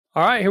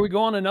All right, here we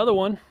go on another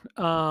one.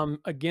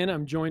 Again,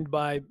 I'm joined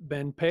by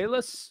Ben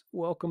Palis.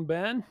 Welcome,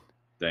 Ben.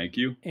 Thank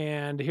you.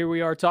 And here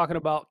we are talking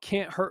about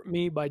Can't Hurt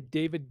Me by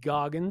David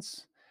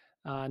Goggins,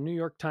 New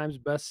York Times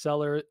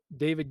bestseller.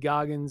 David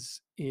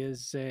Goggins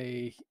is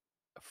a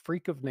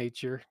freak of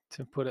nature,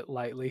 to put it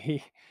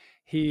lightly.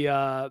 He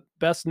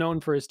best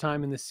known for his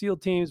time in the SEAL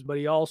teams, but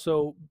he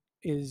also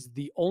is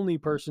the only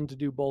person to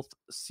do both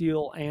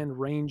SEAL and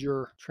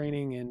Ranger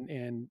training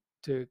and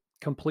to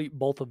complete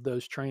both of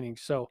those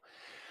trainings. So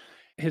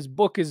his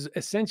book is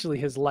essentially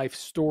his life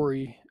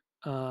story,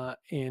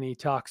 and he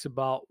talks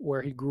about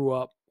where he grew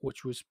up,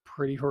 which was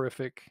pretty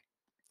horrific,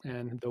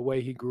 and the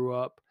way he grew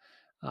up.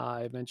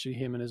 Eventually,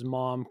 him and his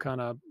mom kind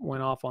of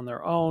went off on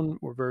their own.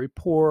 Were very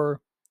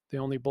poor, the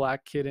only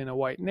black kid in a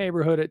white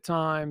neighborhood at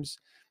times,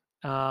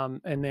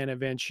 and then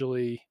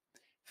eventually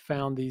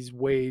found these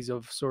ways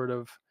of sort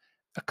of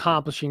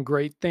accomplishing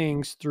great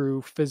things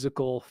through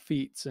physical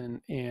feats,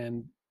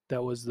 and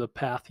that was the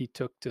path he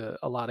took to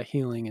a lot of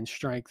healing and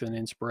strength and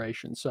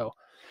inspiration. So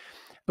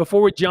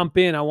before we jump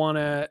in, I want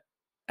to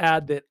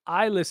add that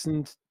I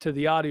listened to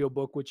the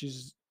audiobook, which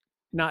is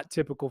not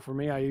typical for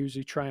me. I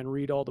usually try and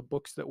read all the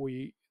books that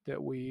we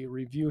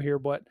review here,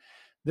 but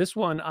this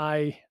one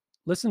I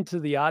listened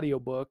to the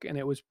audiobook and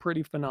it was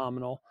pretty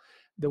phenomenal.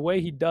 The way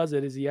he does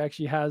it is he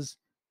actually has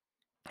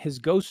his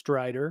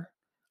ghostwriter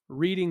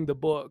reading the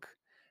book,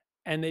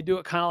 and they do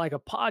it kind of like a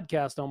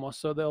podcast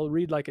almost. So they'll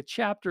read like a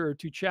chapter or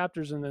two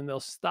chapters and then they'll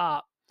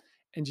stop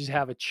and just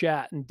have a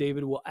chat, and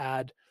David will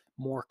add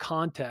more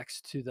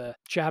context to the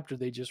chapter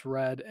they just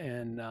read,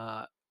 and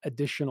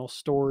additional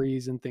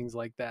stories and things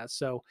like that.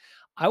 So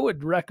I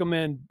would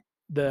recommend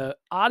the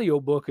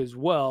audiobook as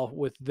well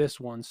with this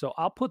one. So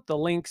I'll put the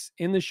links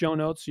in the show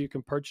notes so you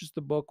can purchase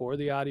the book or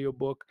the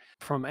audiobook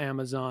from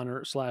Amazon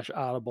or slash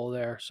Audible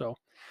there. So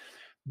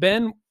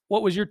Ben,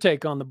 what was your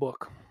take on the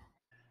book?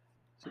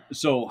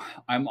 So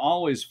I'm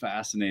always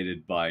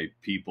fascinated by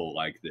people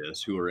like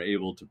this who are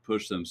able to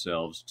push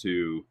themselves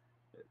to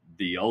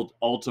the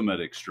ultimate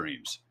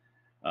extremes,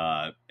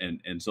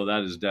 and so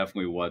that is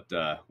definitely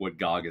what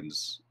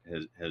Goggins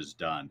has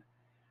done.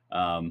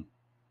 Um,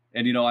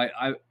 and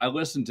I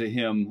listened to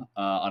him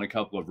on a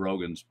couple of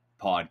Rogan's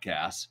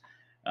podcasts,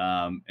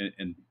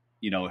 and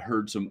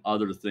heard some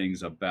other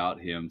things about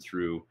him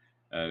through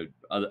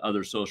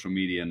other social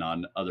media and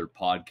on other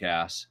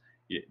podcasts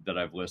that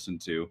I've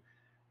listened to.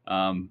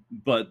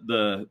 But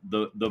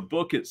the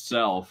book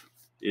itself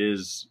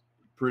is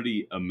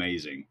pretty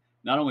amazing.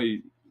 Not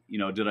only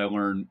did I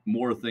learn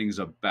more things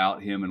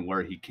about him and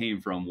where he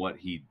came from, what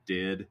he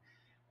did,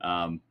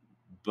 um,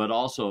 but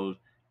also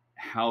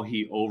how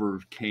he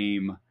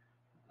overcame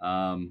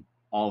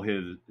all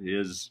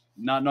his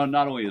not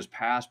only his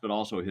past but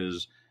also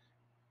his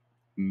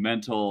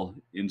mental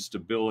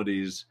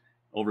instabilities,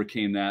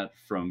 overcame that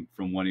from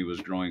when he was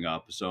growing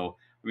up. So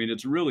I mean,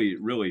 it's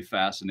really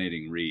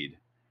fascinating read.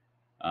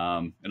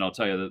 And I'll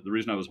tell you that the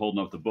reason I was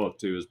holding up the book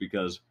too is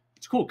because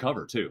it's a cool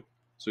cover too.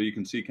 So you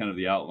can see kind of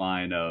the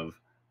outline of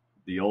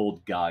the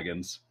old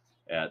Goggins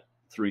at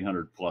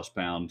 300 plus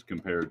pounds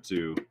compared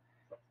to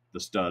the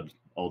stud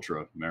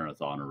ultra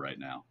marathoner right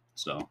now.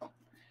 So,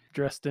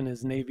 Dressed in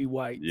his navy yep,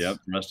 whites.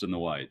 dressed in the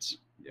whites.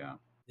 Yeah.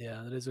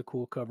 Yeah, that is a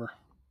cool cover.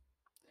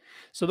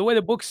 So the way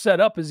the book's set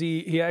up is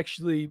he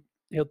actually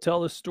he'll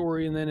tell the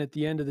story, and then at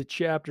the end of the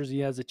chapters he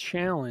has a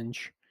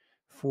challenge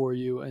for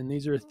you, and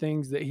these are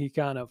things that he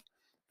kind of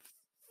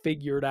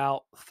figured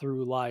out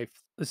through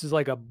life. This is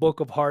like a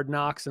book of hard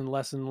knocks and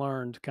lesson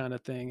learned kind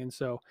of thing. And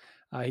so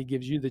he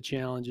gives you the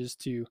challenges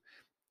to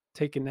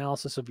take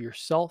analysis of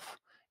yourself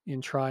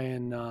and try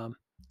and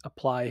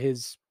apply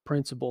his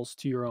principles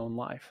to your own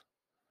life.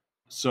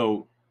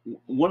 So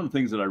one of the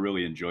things that I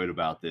really enjoyed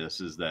about this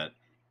is that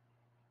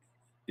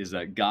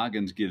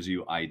Goggins gives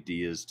you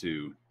ideas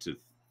to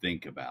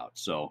think about.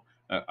 So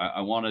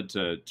I wanted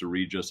to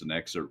read just an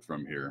excerpt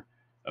from here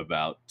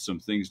about some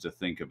things to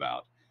think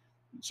about.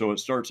 So it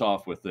starts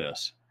off with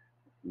this: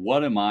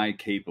 what am I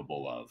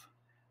capable of?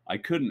 I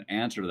couldn't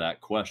answer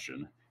that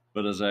question,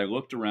 but as I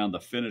looked around the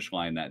finish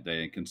line that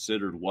day and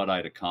considered what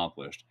I'd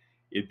accomplished,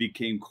 it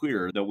became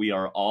clear that we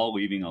are all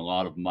leaving a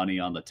lot of money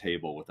on the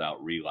table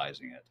without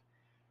realizing it.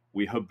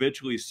 We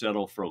habitually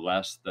settle for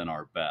less than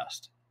our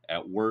best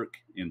at work,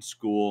 in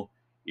school,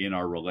 in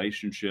our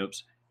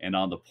relationships, and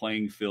on the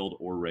playing field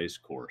or race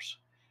course.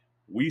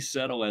 We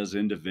settle as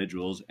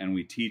individuals and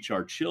we teach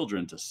our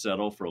children to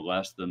settle for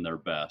less than their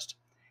best.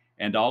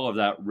 And all of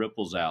that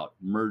ripples out,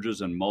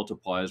 merges, and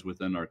multiplies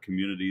within our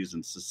communities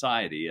and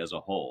society as a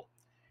whole.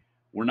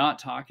 We're not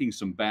talking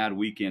some bad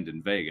weekend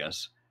in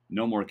Vegas,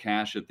 no more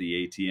cash at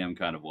the ATM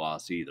kind of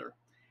loss either.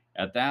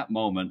 At that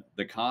moment,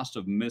 the cost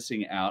of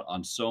missing out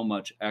on so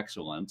much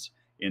excellence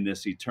in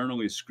this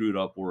eternally screwed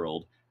up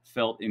world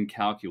felt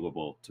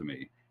incalculable to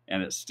me,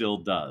 and it still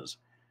does.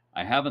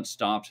 I haven't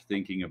stopped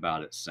thinking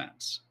about it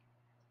since.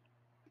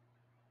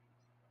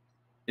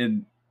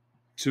 And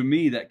to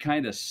me, that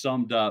kind of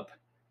summed up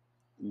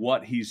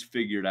what he's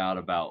figured out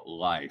about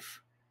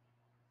life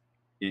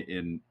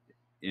in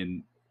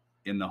in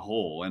the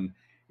whole. And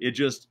it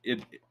just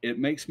it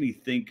makes me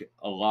think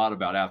a lot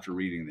about after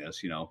reading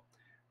this,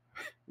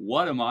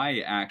 what am I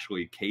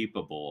actually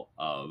capable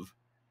of?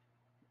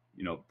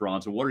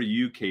 Bronson, what are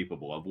you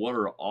capable of? What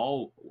are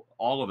all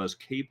of us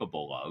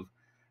capable of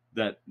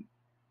that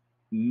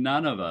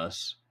none of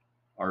us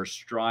are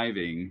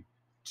striving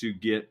to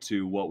get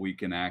to what we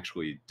can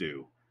actually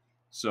do?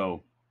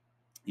 So,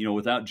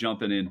 without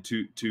jumping in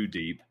too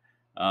deep,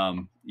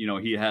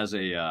 he has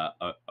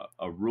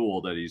a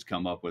rule that he's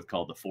come up with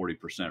called the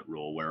 40%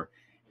 rule, where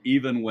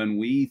even when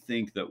we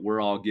think that we're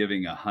all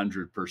giving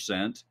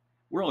 100%,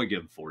 we're only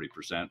giving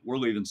 40%. We're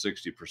leaving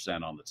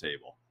 60% on the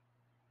table,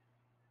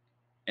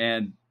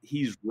 and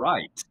he's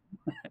right.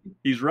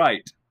 He's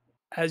right.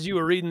 As you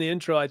were reading the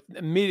intro, I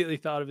immediately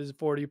thought of his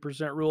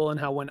 40% rule and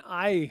how when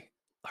I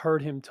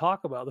heard him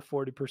talk about the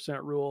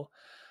 40% rule,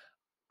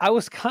 I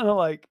was kinda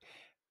like,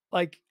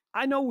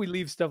 I know we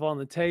leave stuff on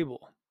the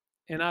table,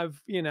 and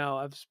I've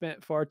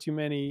spent far too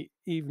many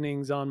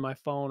evenings on my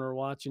phone or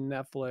watching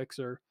Netflix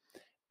or,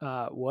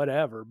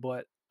 whatever,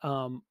 but,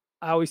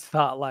 I always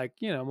thought, like,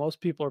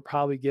 most people are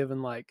probably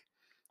given, like,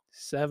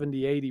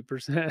 70,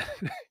 80%.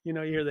 You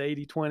hear the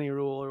 80/20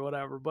 rule or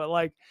whatever, but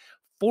like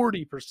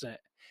 40%.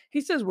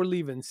 He says we're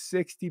leaving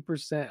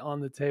 60% on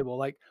the table.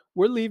 Like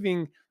we're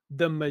leaving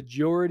the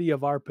majority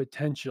of our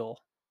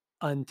potential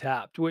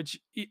untapped, which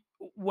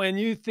when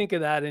you think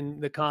of that in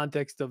the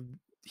context of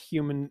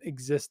human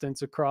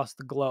existence across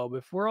the globe,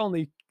 if we're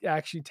only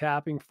actually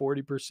tapping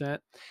 40%,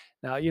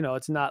 now,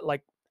 it's not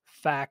like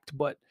fact,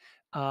 but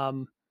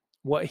um,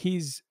 what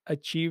he's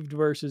achieved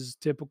versus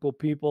typical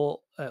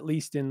people, at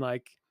least in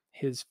like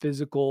his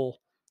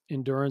physical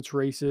endurance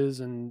races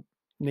and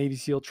Navy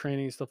SEAL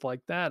training and stuff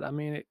like that. I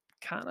mean, it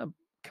kind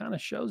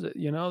of shows it,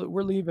 that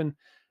we're leaving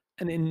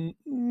an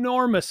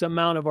enormous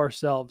amount of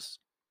ourselves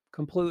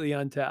completely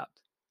untapped.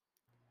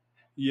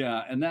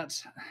 Yeah, and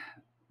that's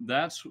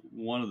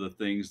one of the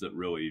things that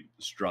really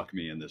struck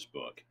me in this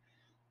book.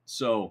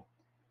 So,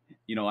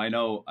 I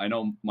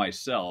know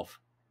myself.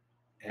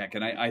 Heck,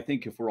 and I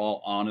think if we're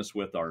all honest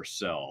with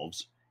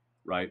ourselves,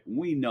 right,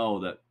 we know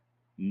that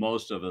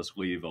most of us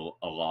leave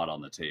a lot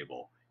on the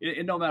table,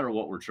 and no matter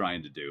what we're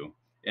trying to do.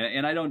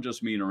 And I don't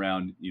just mean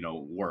around,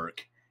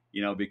 work,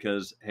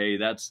 because hey,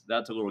 that's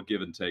a little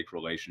give and take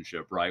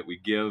relationship, right? We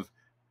give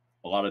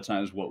a lot of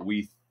times what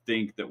we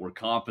think that we're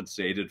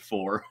compensated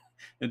for.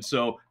 And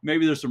so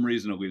maybe there's some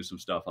reason to leave some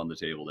stuff on the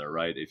table there,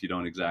 right? If you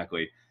don't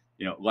exactly,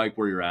 like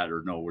where you're at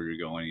or know where you're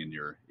going in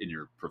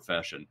your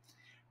profession.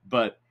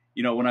 But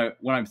when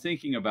I'm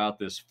thinking about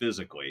this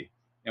physically,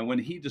 and when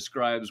he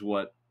describes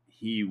what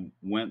he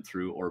went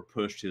through or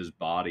pushed his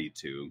body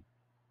to,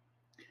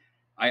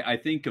 I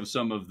think of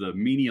some of the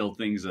menial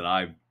things that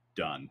I've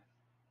done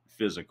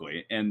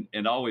physically,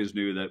 and always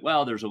knew that,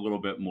 well, there's a little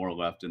bit more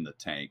left in the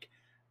tank.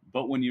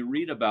 But when you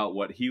read about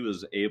what he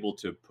was able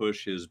to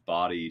push his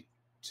body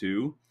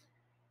to,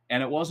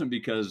 and it wasn't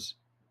because,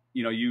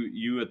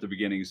 you at the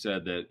beginning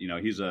said that,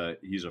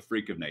 he's a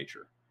freak of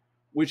nature,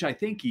 which I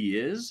think he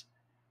is,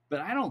 but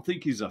I don't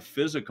think he's a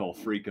physical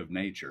freak of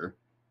nature.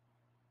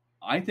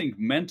 I think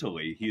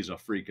mentally he's a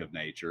freak of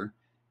nature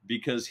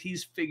because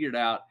he's figured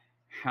out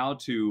how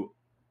to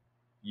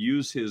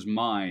use his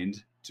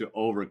mind to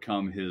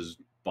overcome his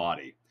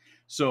body.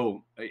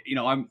 So,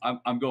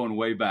 I'm going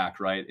way back,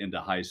 right, into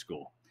high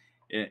school,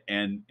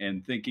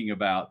 and thinking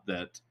about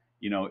that,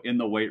 in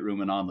the weight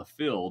room and on the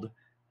field,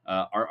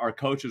 our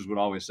coaches would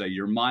always say,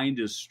 "Your mind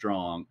is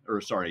strong,"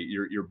 or sorry,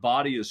 your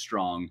body is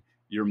strong,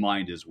 your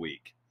mind is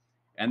weak,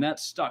 and that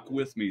stuck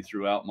with me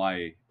throughout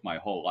my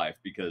whole life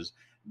because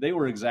they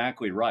were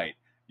exactly right.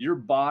 Your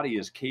body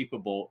is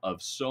capable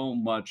of so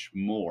much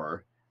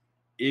more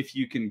if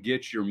you can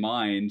get your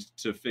mind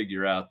to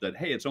figure out that,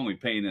 hey, it's only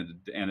pain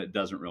and it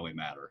doesn't really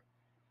matter.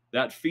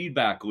 That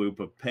feedback loop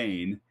of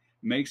pain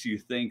makes you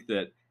think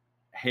that,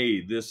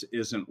 hey, this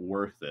isn't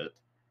worth it.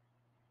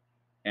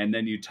 And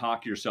then you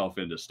talk yourself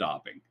into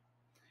stopping.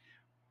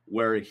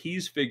 Where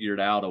he's figured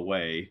out a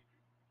way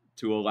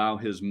to allow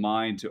his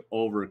mind to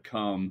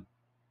overcome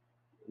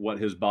what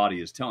his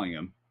body is telling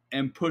him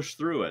and push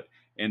through it.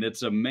 And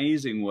it's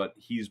amazing what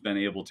he's been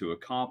able to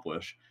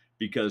accomplish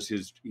because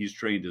he's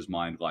trained his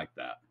mind like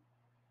that.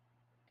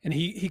 And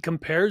he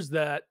compares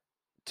that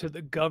to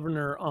the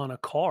governor on a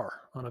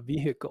car, on a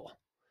vehicle,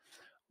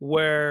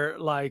 where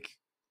like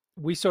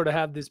we sort of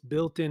have this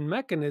built-in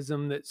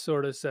mechanism that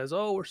sort of says,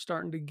 "Oh, we're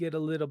starting to get a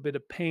little bit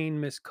of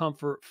pain,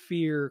 miscomfort,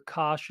 fear,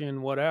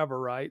 caution, whatever,"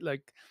 right?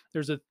 Like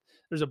there's a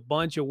there's a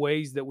bunch of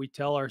ways that we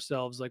tell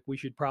ourselves like we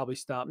should probably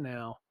stop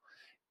now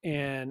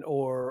and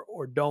or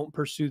don't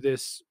pursue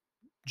this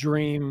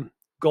dream,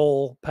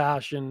 goal,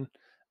 passion,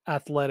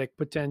 athletic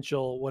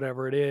potential,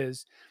 whatever it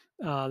is.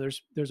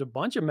 There's a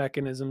bunch of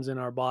mechanisms in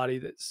our body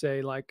that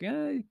say like,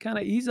 kind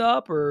of ease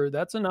up, or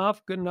that's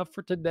enough, good enough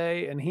for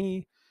today. And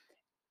he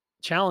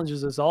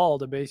challenges us all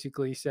to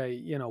basically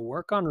say,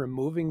 work on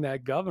removing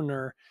that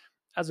governor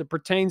as it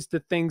pertains to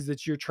things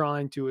that you're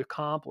trying to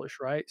accomplish.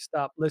 Right?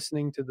 Stop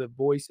listening to the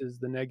voices,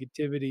 the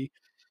negativity,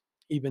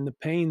 even the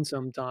pain.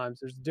 Sometimes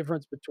there's a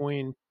difference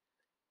between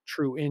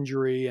true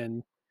injury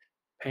and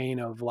pain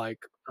of like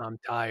I'm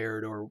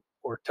tired or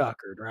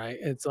tuckered, right?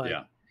 It's like,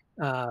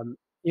 Yeah.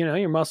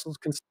 your muscles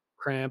can start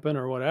cramping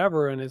or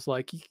whatever, and it's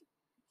like you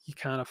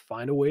kind of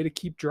find a way to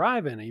keep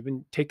driving,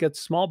 even take a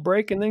small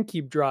break and then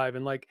keep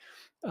driving, like,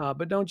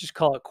 but don't just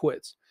call it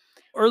quits.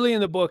 Early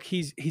in the book,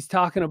 he's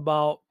talking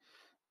about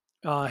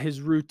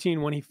his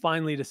routine when he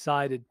finally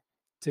decided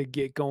to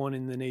get going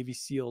in the Navy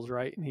SEALs,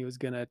 right? And he was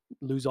gonna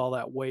lose all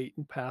that weight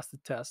and pass the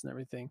test and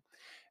everything.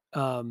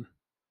 Um,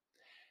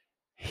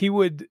 he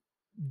would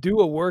do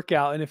a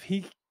workout, and if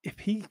he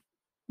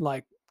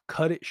like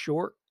cut it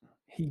short,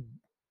 he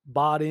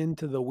bought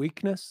into the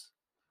weakness.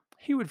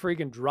 He would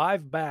freaking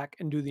drive back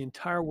and do the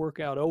entire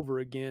workout over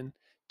again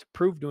to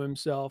prove to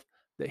himself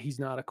that he's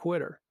not a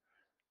quitter.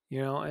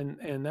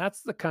 And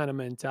that's the kind of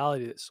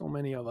mentality that so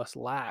many of us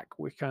lack.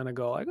 We kind of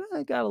go like,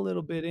 I got a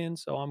little bit in,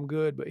 so I'm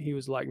good. But he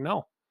was like,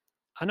 no,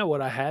 I know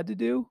what I had to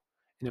do.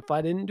 And if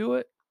I didn't do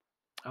it,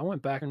 I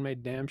went back and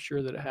made damn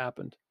sure that it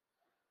happened.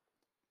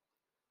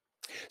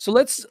 So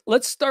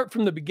let's start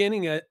from the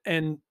beginning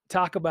and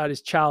talk about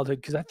his childhood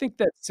because I think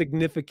that's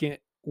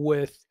significant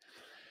with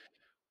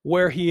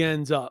where he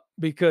ends up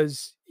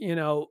because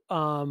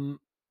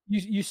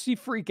you see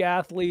freak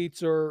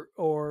athletes or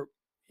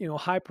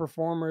high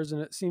performers,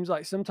 and it seems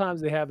like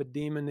sometimes they have a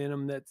demon in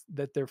them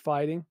that they're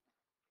fighting,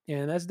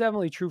 and that's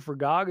definitely true for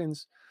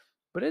Goggins.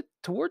 But it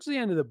towards the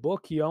end of the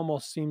book, he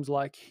almost seems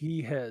like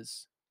he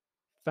has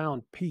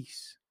found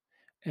peace,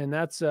 and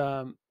that's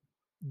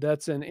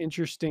an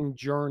interesting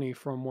journey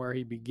from where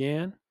he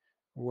began,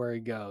 where he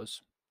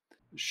goes.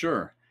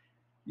 Sure.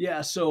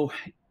 Yeah, so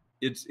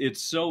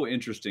it's so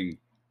interesting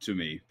to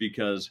me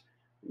because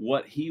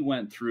what he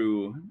went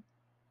through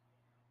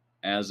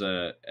as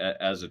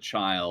a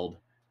child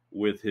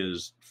with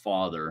his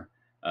father,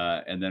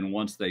 and then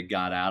once they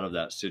got out of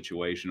that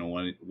situation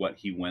and what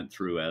he went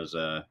through as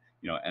a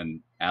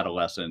an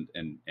adolescent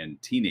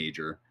and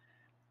teenager,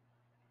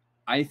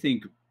 I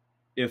think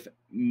if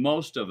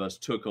most of us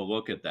took a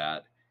look at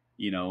that,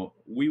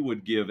 we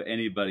would give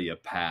anybody a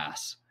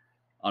pass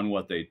on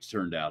what they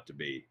turned out to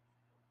be.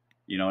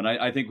 And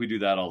I think we do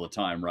that all the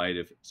time, right?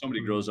 If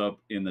somebody Mhm. grows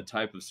up in the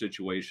type of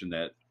situation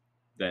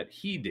that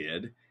he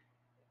did,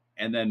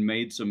 and then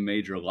made some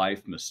major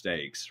life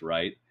mistakes,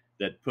 right?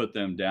 That put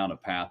them down a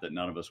path that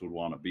none of us would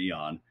want to be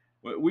on.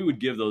 We would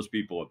give those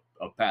people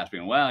a pass,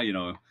 being, well,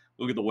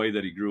 look at the way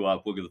that he grew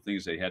up, look at the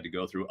things they had to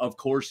go through. Of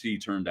course, he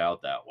turned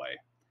out that way.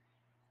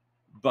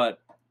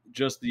 But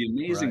just the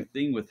amazing Right.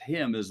 thing with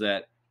him is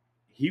that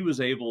he was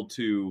able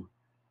to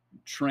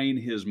train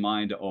his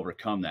mind to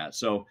overcome that.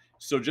 So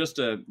just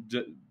to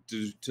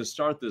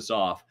start this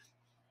off,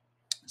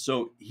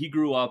 so he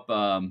grew up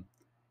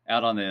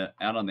out on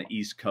the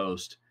East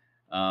Coast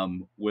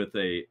with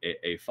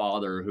a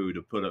father who,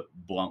 to put it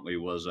bluntly,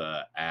 was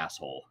a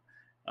asshole.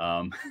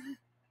 Um,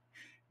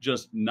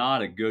 just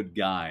not a good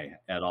guy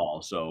at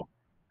all. So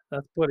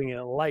That's putting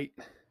it light.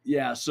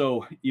 yeah,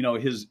 so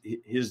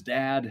his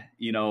dad,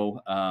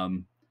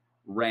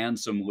 ran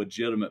some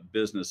legitimate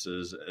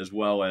businesses as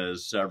well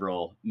as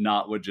several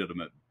not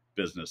legitimate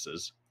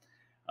businesses.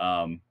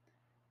 Um,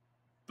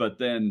 but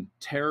then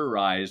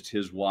terrorized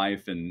his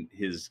wife and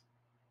his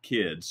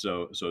kids.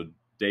 So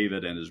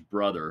David and his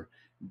brother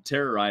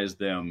terrorized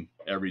them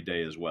every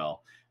day as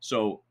well.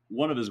 So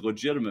one of his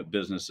legitimate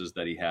businesses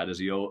that he had is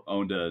he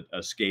owned a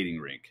skating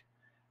rink.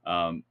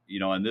 And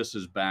this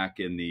is back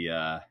in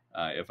the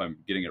if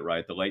I'm getting it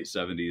right, the late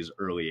 '70s,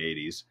 early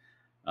 '80s,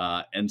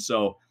 and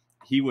so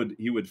he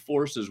would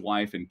force his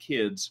wife and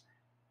kids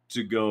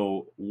to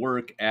go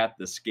work at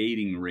the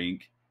skating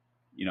rink,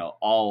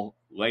 all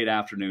late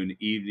afternoon,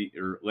 evening,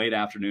 or late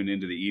afternoon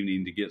into the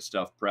evening to get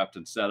stuff prepped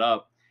and set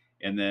up,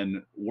 and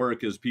then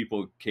work as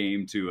people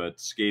came to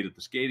skate at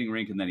the skating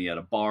rink. And then he had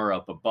a bar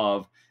up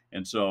above.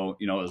 And so,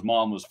 his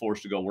mom was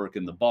forced to go work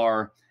in the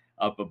bar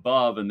up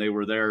above, and they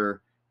were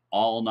there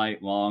all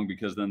night long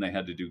because then they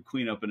had to do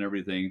cleanup and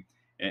everything.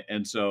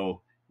 And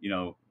so,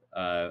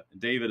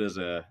 David, as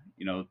a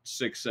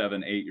 6,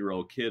 7,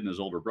 8-year-old kid, and his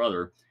older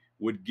brother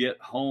would get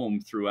home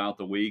throughout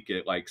the week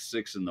at like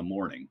 6 in the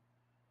morning.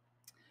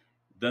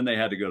 Then they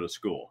had to go to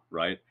school,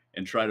 right?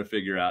 And try to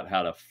figure out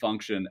how to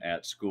function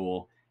at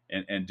school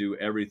and do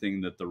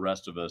everything that the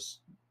rest of us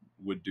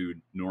would do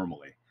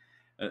normally.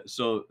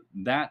 So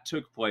that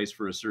took place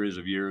for a series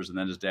of years. And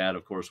then his dad,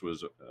 of course,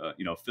 was,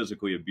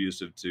 physically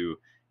abusive to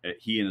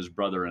he and his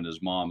brother and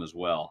his mom as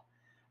well.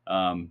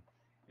 Um,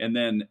 and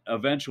then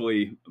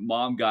eventually,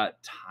 mom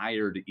got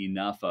tired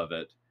enough of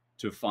it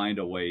to find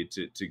a way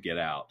to get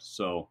out.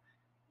 So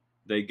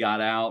they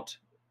got out,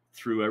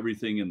 threw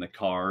everything in the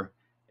car,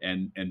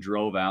 and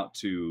drove out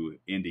to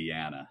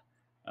Indiana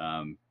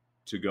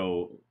to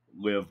go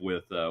live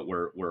with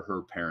where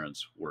her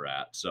parents were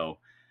at. So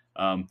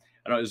I don't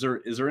know.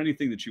 Is there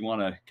anything that you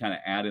want to kind of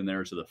add in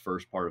there to the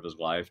first part of his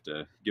life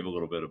to give a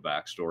little bit of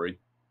backstory?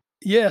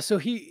 Yeah, so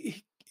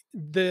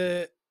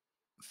the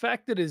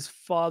fact that his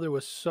father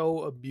was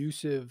so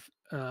abusive,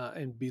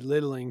 and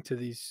belittling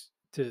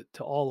to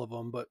all of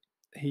them, but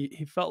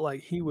he felt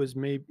like he was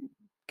maybe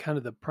kind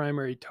of the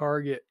primary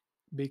target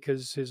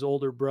because his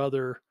older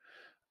brother,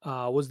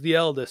 was the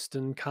eldest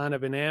and kind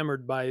of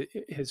enamored by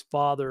his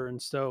father,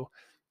 and so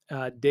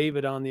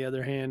David, on the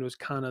other hand, was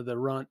kind of the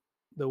runt,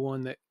 the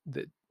one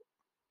that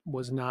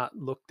was not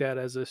looked at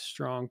as a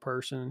strong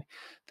person,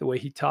 the way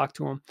he talked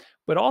to him.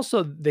 But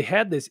also, they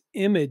had this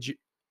image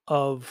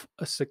of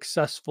a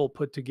successful,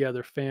 put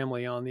together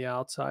family on the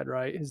outside,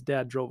 right? His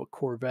dad drove a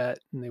Corvette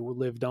and they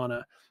lived on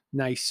a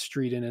nice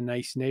street in a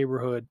nice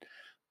neighborhood.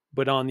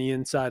 But on the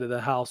inside of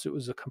the house, it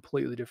was a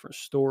completely different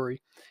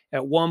story.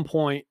 At one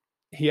point,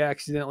 he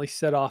accidentally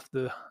set off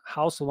the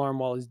house alarm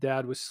while his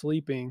dad was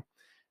sleeping.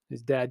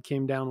 His dad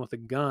came down with a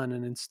gun,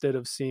 and instead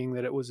of seeing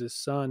that it was his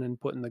son and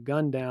putting the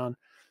gun down,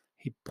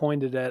 he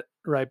pointed at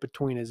right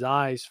between his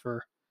eyes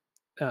for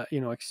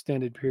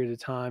extended period of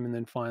time, and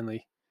then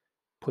finally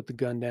put the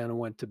gun down and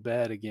went to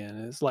bed again.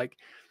 And it's like,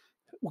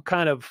 what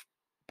kind of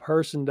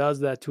person does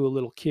that to a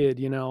little kid?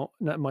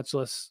 Not much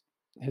less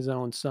his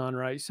own son,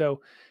 right?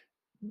 So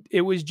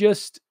it was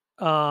just,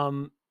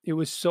 it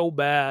was so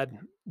bad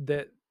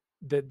that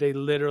they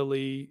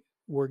literally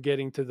were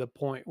getting to the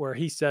point where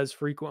he says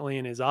frequently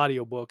in his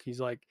audiobook, he's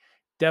like,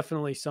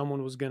 definitely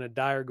someone was going to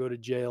die or go to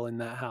jail in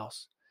that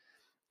house.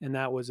 And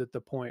that was at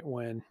the point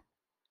when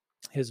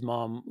his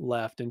mom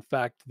left. In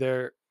fact,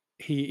 there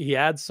he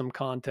adds some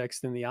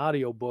context in the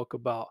audiobook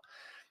about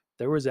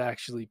there was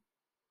actually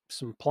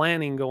some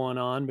planning going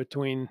on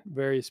between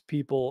various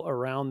people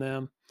around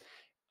them,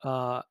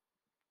 uh,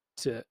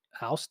 to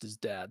oust his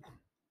dad,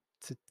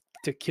 to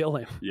to kill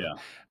him. Yeah.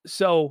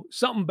 So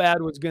something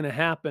bad was going to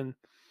happen,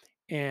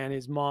 and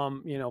his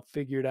mom,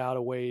 figured out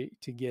a way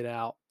to get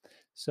out.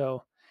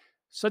 So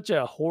such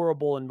a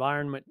horrible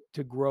environment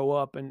to grow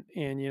up, and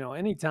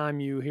anytime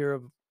you've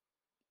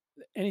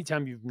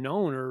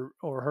known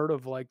or heard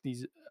of like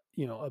these,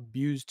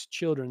 abused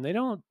children, they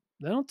don't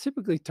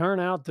typically turn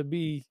out to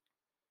be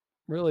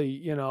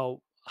really,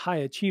 high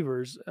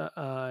achievers.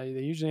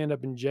 They usually end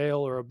up in jail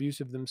or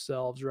abusive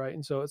themselves, right?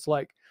 And so it's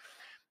like,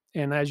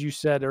 and as you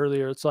said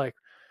earlier, it's like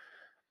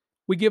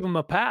we give them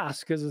a pass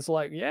because it's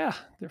like, yeah,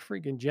 they're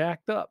freaking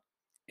jacked up.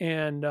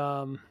 And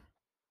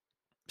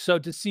so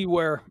to see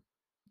where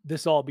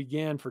this all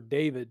began for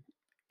David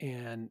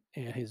and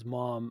his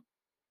mom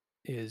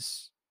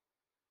is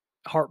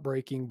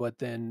heartbreaking. But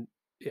then,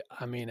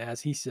 I mean,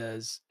 as he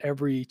says,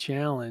 every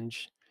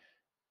challenge,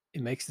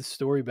 it makes the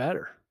story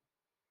better.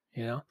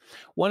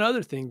 One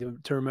other thing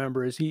to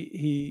remember is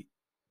he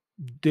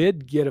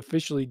did get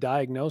officially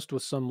diagnosed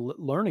with some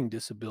learning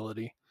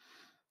disability,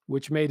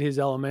 which made his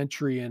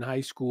elementary and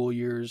high school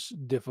years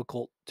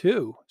difficult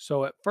too.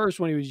 So at first,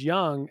 when he was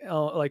young,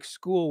 like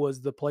school was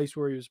the place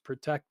where he was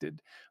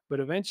protected. But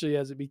eventually,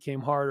 as it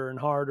became harder and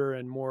harder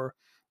and more,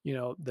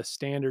 the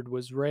standard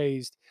was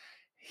raised,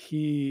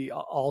 he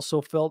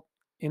also felt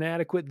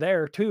inadequate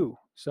there too.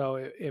 So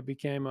it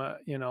became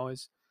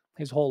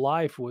his whole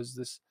life was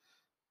this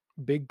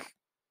big,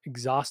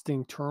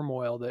 exhausting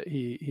turmoil that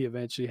he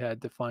eventually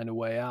had to find a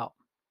way out.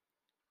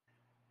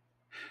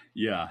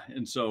 Yeah.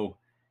 And so,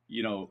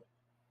 you know,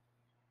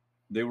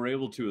 they were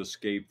able to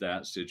escape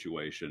that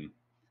situation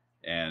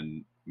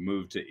and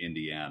move to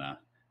Indiana.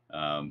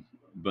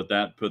 But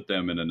that put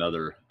them in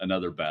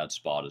another bad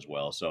spot as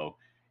well. So,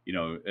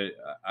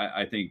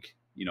 I think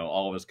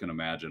all of us can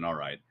imagine. All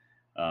right,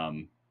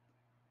 um,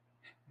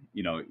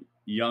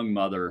 young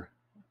mother,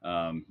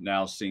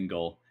 now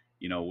single,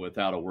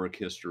 without a work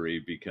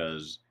history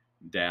because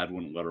dad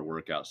wouldn't let her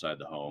work outside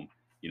the home.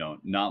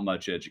 Not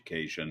much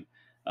education.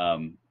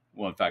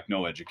 Well, in fact,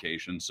 no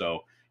education.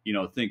 So,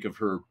 think of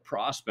her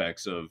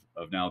prospects of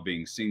now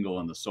being single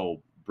and the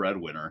sole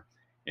breadwinner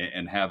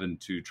and having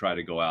to try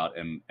to go out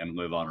and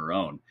live on her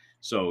own.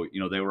 So,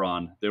 they were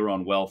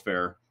on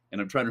welfare,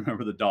 and I'm trying to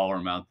remember the dollar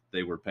amount that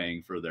they were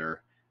paying for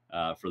their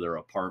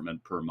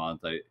apartment per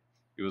month. It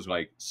was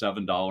like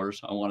 $7,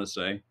 I want to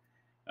say.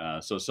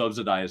 So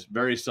subsidized,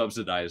 very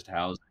subsidized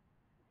housing,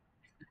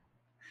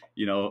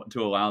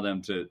 to allow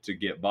them to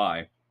get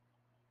by.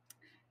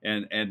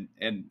 And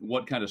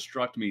what kind of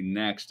struck me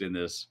next in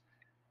this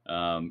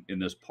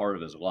part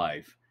of his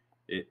life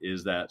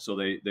is that so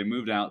they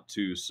moved out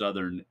to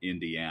southern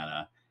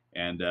Indiana,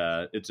 and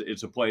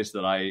it's a place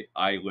that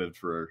I lived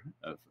for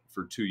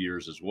 2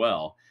 years as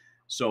well.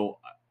 So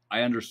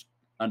I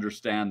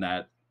understand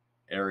that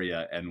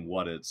area and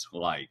what it's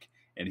like.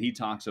 And he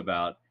talks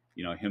about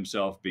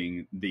himself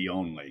being the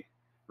only,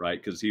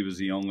 right, because he was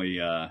the only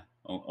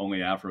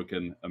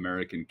African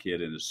American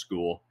kid in his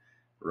school,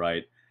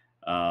 right.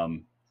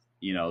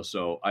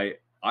 So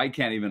I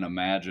can't even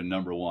imagine,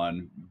 number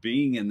one,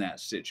 being in that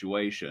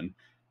situation,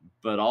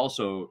 but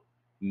also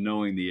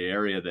knowing the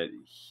area that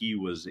he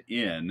was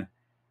in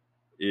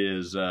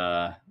is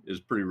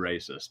pretty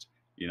racist.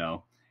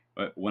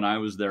 But when I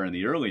was there in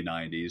the early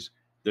 '90s,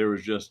 there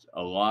was just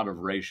a lot of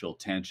racial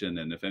tension.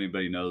 And if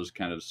anybody knows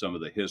kind of some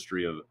of the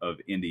history of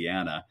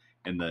Indiana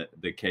and the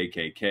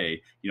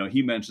KKK,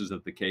 he mentions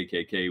that the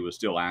KKK was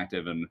still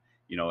active and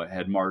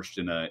had marched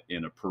in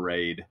a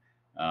parade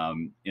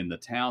in the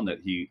town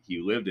that he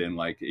lived in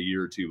like a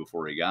year or two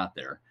before he got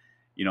there.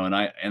 And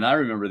I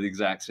remember the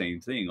exact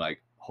same thing.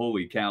 Like,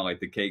 holy cow!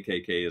 Like the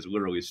KKK is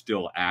literally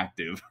still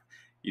active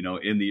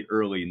in the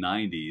early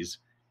 90s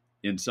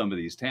in some of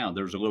these towns.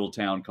 There was a little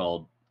town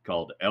called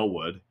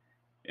Elwood,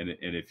 and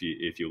if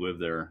you live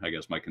there, I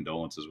guess my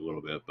condolences a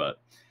little bit,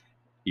 but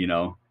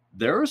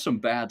there was some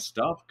bad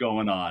stuff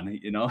going on.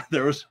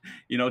 There was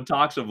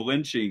talks of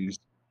lynchings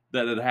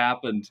that had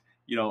happened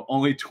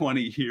only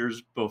 20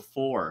 years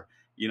before.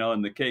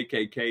 And the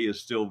KKK is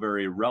still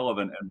very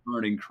relevant and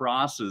burning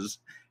crosses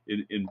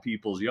in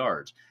people's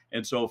yards.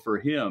 And so for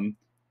him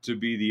to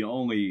be the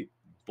only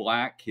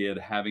black kid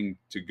having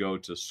to go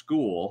to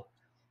school,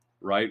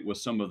 right, with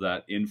some of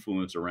that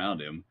influence around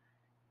him,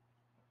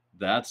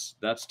 that's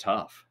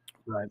tough.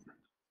 Right.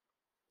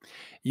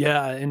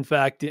 Yeah, in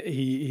fact,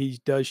 he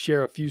does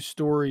share a few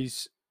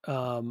stories,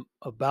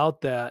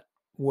 about that,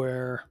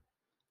 where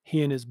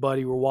he and his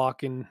buddy were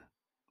walking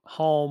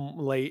home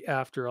late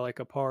after, like,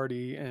 a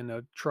party, and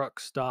a truck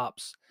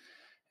stops,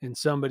 and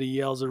somebody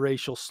yells a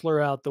racial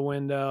slur out the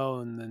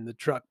window, and then the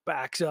truck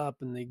backs up,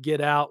 and they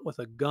get out with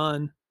a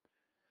gun,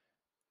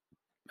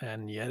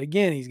 and yet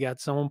again, he's got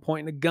someone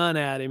pointing a gun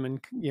at him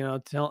and,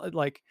 tell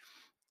like,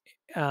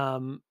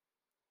 um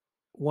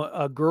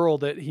a girl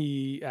that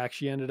he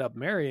actually ended up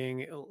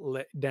marrying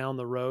down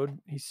the road.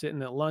 He's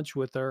sitting at lunch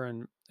with her,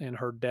 and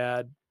her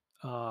dad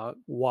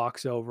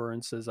walks over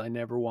and says, "I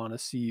never want to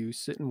see you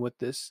sitting with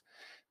this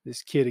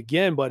kid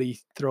again." But he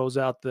throws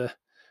out the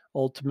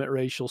ultimate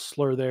racial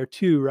slur there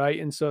too, right?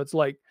 And so it's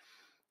like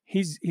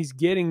he's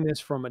getting this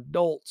from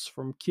adults,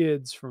 from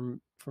kids,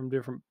 from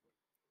different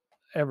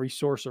every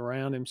source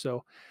around him.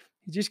 So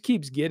he just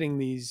keeps getting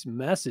these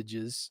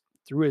messages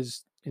through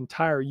his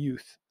entire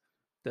youth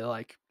that,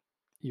 like,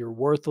 you're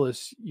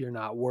worthless, you're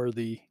not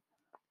worthy,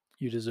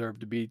 you deserve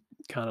to be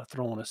kind of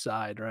thrown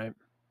aside, right?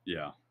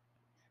 Yeah.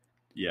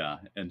 Yeah,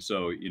 and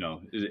so,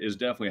 is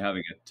definitely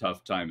having a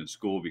tough time in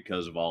school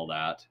because of all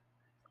that.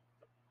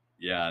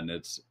 Yeah, and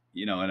it's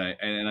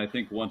and I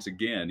think once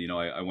again,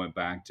 I went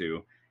back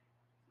to,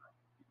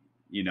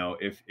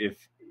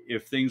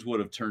 if things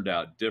would have turned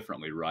out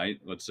differently, right?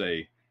 Let's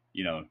say,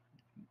 you know,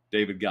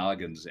 David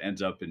Goggins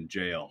ends up in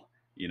jail,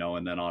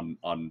 and then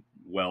on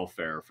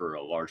welfare for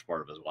a large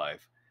part of his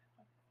life.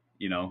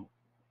 You know,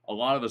 a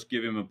lot of us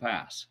give him a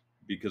pass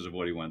because of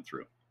what he went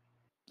through.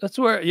 That's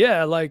where,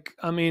 yeah, like,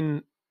 I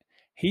mean,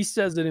 he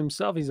says it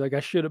himself. He's like, I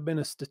should have been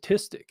a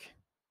statistic.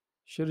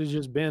 Should have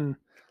just been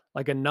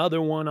like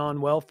another one on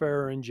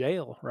welfare or in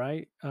jail,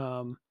 right?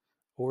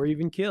 Or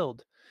even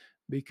killed,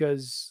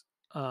 because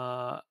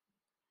that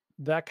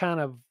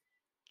kind of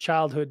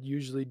childhood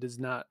usually does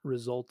not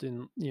result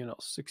in,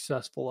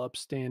 successful,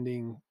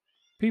 upstanding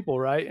people,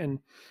 right? And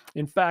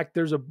in fact,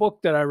 there's a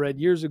book that I read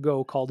years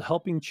ago called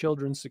Helping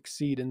Children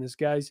Succeed. And this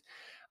guy's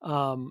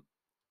um,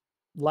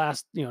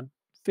 last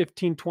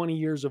 15-20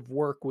 years of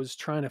work was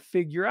trying to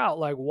figure out,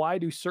 like, why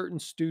do certain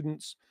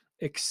students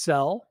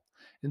excel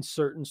and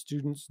certain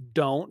students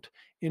don't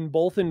in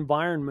both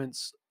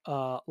environments,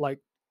 like,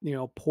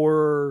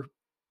 poorer,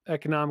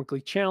 economically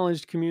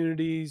challenged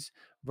communities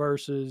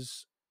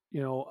versus,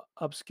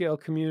 upscale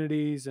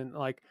communities, and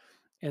like,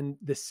 and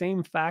the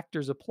same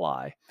factors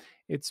apply.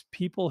 It's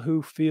people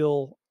who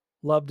feel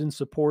loved and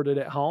supported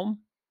at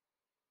home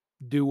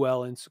do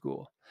well in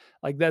school.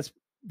 Like, that's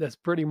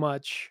pretty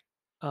much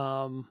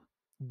um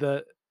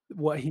the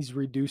what he's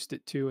reduced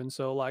it to. And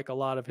so, like, a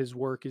lot of his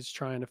work is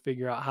trying to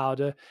figure out how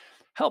to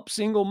help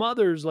single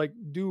mothers, like,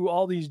 do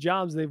all these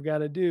jobs they've got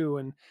to do,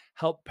 and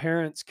help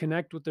parents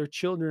connect with their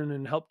children,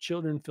 and help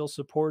children feel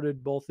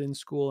supported both in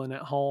school and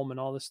at home, and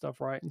all this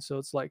stuff, right? And so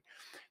it's like,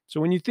 so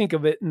when you think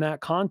of it in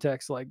that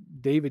context, like,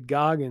 David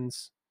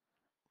Goggins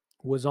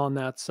was on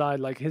that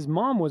side. Like, his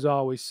mom was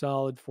always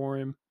solid for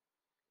him,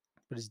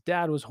 but his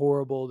dad was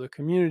horrible. The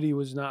community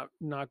was not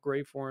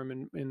great for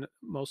him in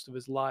most of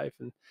his life,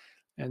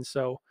 and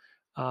so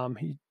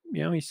he,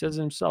 he says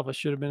it himself, I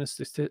should have been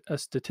a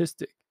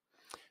statistic.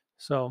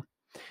 So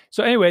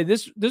anyway,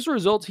 this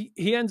results,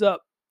 he ends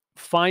up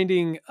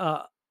finding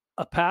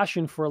a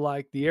passion for,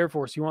 like, the Air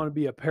Force. He wanted to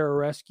be a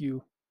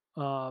pararescue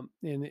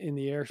in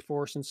the Air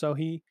Force, and so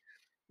he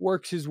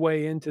works his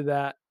way into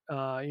that,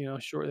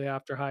 shortly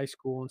after high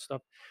school and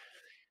stuff.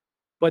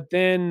 But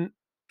then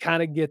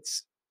kind of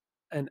gets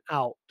an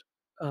out,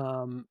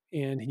 and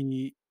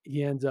he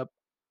ends up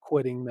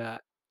quitting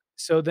that.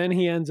 So then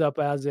he ends up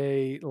as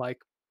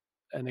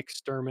an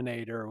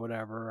exterminator or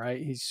whatever,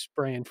 right? He's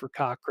spraying for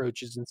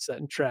cockroaches and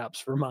setting traps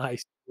for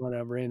mice,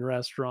 whatever, in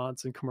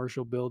restaurants and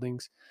commercial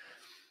buildings.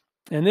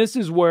 And this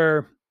is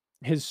where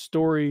his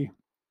story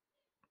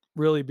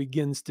really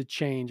begins to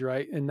change,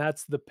 right? And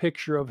that's the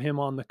picture of him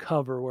on the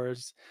cover, where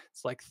it's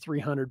like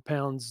 300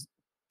 pounds,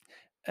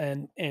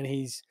 and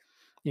he's,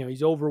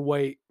 he's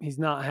overweight, he's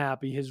not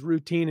happy, his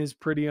routine is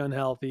pretty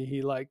unhealthy.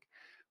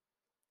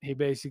 He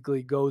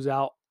basically goes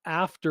out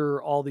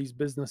after all these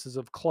businesses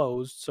have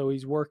closed, so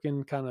he's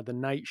working kind of the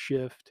night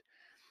shift.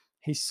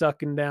 He's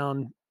sucking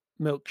down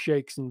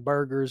milkshakes and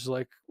burgers,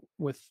 like,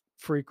 with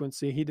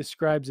frequency. He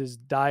describes his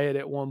diet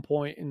at one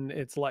point, and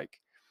it's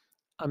like,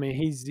 I mean,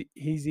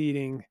 he's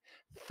eating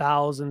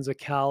thousands of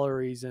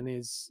calories, and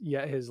his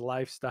yet his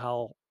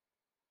lifestyle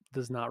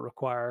does not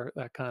require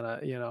that kind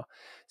of,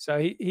 so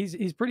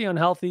he's pretty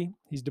unhealthy.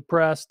 He's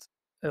depressed,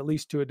 at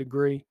least to a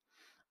degree.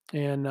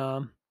 And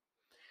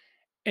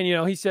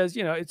he says,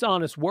 it's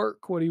honest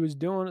work what he was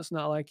doing. It's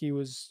not like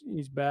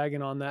he's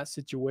bagging on that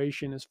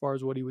situation as far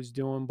as what he was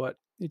doing, but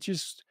it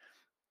just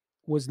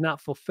was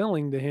not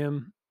fulfilling to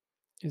him.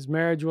 His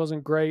marriage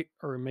wasn't great,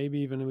 or maybe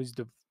even he was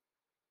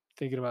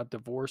thinking about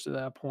divorce at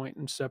that point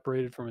and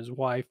separated from his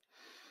wife.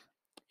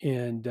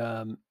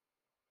 And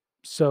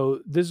so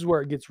this is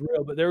where it gets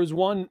real. But there was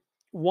one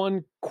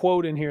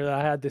quote in here that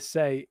I had to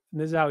say, and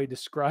this is how he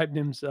described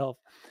himself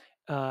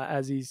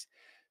as he's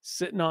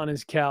sitting on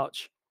his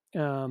couch,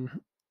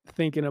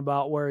 thinking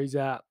about where he's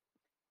at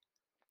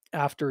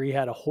after he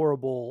had a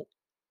horrible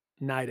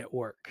night at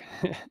work.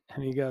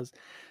 And he goes,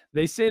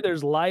 "They say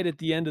there's light at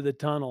the end of the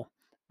tunnel,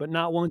 but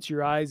not once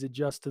your eyes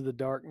adjust to the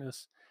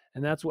darkness.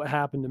 And that's what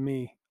happened to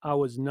me. I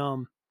was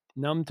numb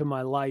to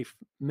my life,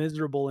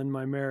 miserable in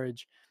my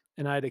marriage,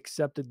 and I'd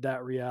accepted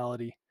that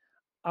reality.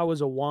 I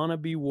was a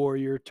wannabe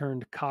warrior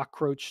turned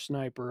cockroach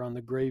sniper on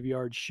the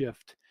graveyard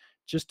shift.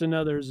 Just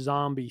another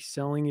zombie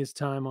selling his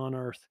time on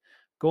Earth,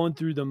 going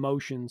through the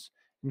motions.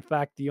 In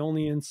fact, the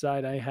only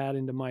insight I had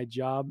into my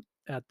job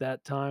at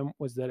that time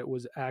was that it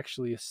was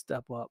actually a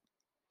step up."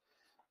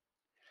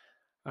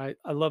 I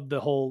love the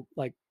whole,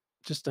 like,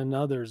 just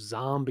another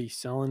zombie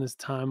selling his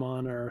time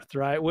on Earth,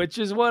 right? Which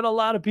is what a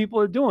lot of people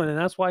are doing, and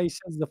that's why he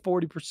says the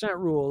 40%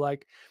 rule.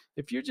 Like,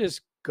 if you're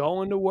just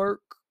going to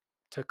work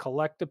to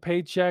collect a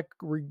paycheck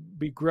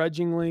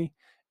begrudgingly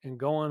and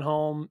going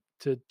home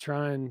to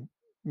try and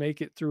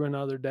make it through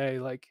another day,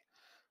 like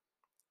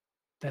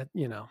that,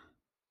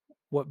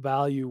 what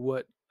value,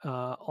 what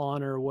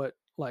honor, what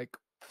like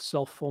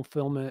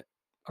self-fulfillment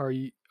are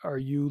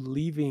you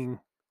leaving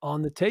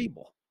on the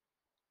table?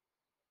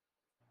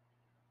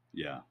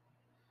 Yeah.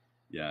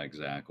 Yeah,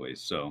 exactly.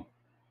 So,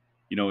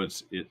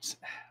 it's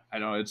I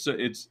don't know,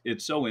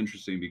 it's so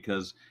interesting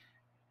because,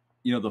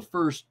 the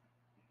first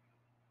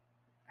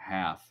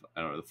half,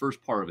 I don't know, the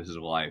first part of his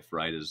life,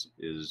 right,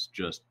 is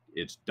just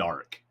it's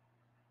dark,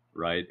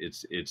 right?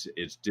 It's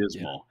Yeah.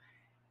 dismal.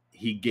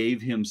 He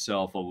gave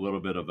himself a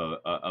little bit of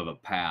a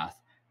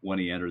path when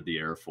he entered the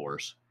Air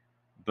Force,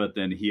 but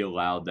then he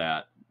allowed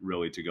that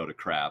really to go to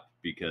crap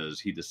because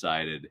he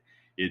decided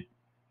it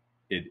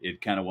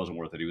it kind of wasn't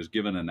worth it. He was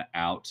given an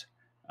out,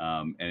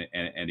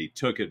 and he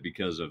took it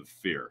because of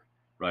fear,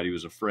 right? He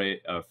was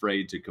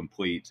afraid to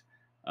complete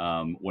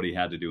what he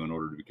had to do in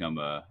order to become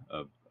a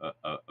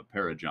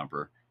para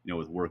jumper,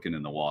 with working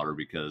in the water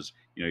because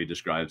he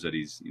describes that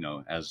he's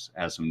has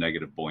some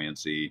negative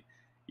buoyancy,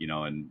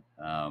 and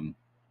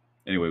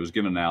anyway was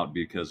given out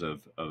because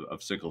of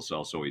sickle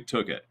cell, so he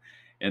took it,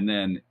 and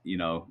then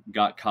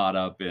got caught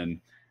up in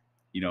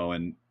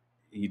and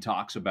he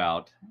talks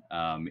about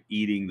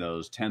eating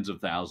those tens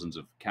of thousands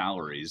of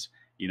calories,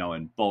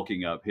 and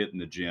bulking up, hitting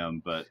the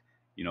gym, but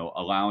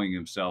allowing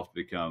himself to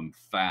become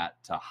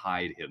fat to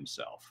hide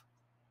himself,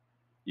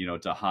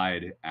 to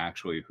hide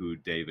actually who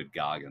David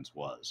Goggins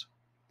was.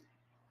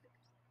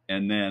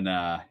 And then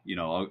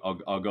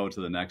I'll go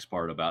to the next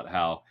part about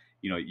how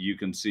you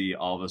can see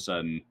all of a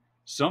sudden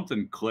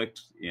something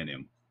clicked in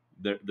him.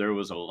 There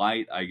was a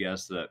light, I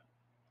guess, that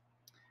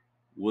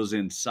was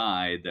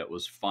inside that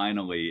was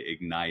finally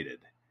ignited,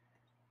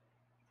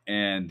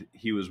 and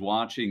he was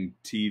watching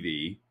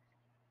TV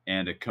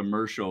and a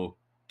commercial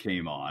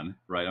came on,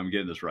 right? I'm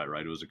getting this right?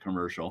 It was a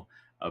commercial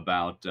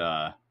about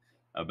the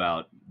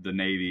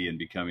Navy and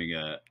becoming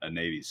a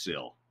Navy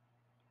SEAL.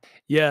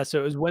 Yeah,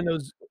 so it was when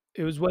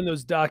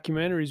those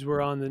documentaries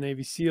were on the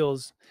Navy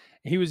SEALs.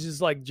 He was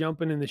just, like,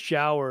 jumping in the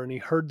shower, and he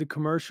heard the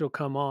commercial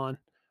come on,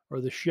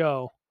 or the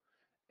show,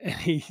 and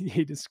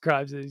he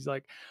describes it, he's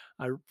like,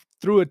 "I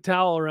threw a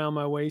towel around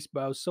my waist,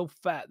 but I was so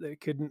fat that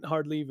it couldn't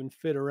hardly even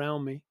fit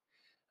around me.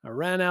 I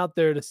ran out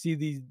there to see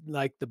these,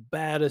 like, the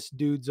baddest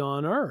dudes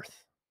on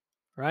earth."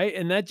 Right?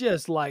 And that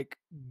just, like,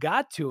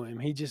 got to him.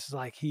 He just,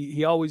 like,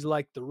 he always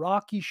liked the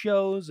Rocky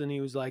shows, and he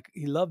was like,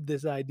 he loved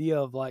this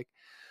idea of, like,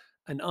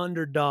 an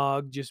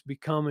underdog just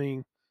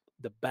becoming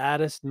the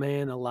baddest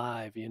man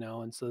alive,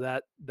 and so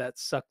that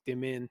sucked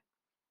him in.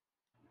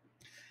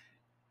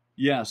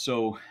 Yeah,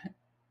 so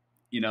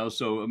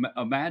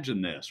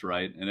imagine this,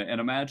 right?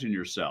 And imagine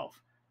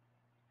yourself.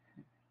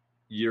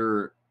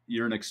 You're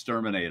an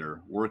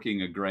exterminator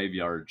working a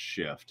graveyard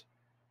shift.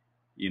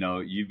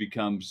 You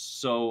become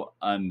so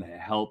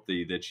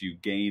unhealthy that you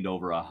gained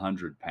over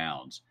 100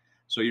 pounds.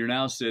 So you're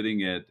now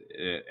sitting at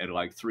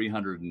like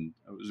 300 and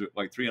was it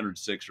like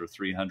 306 or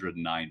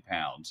 309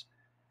 pounds.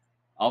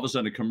 All of a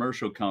sudden, a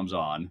commercial comes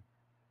on,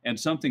 and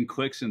something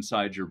clicks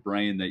inside your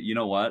brain that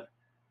what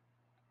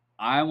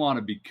I want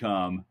to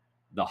become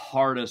the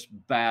hardest,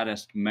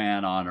 baddest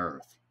man on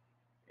earth,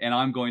 and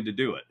I'm going to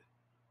do it.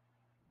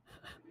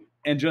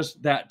 And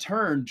just that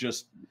turn,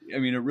 I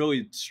mean, it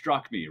really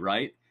struck me,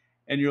 right?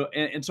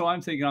 And so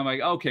I'm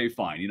like, okay,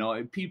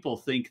 fine. People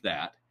think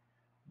that,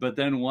 but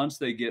then once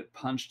they get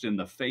punched in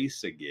the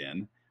face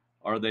again,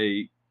 are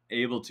they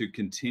able to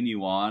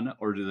continue on,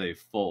 or do they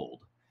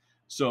fold?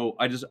 So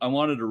I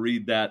wanted to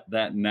read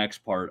that next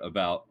part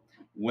about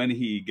when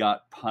he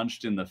got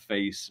punched in the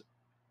face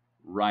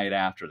right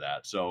after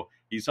that. So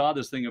he saw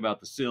this thing about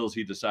the SEALs.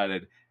 He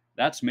decided,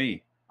 that's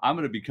me. I'm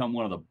going to become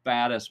one of the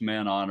baddest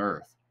men on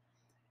earth.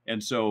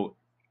 And so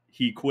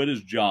he quit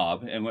his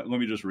job. And let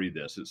me just read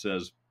this. It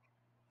says,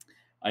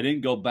 I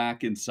didn't go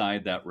back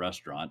inside that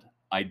restaurant.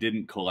 I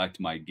didn't collect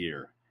my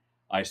gear.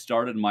 I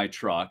started my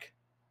truck,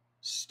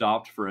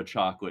 stopped for a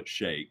chocolate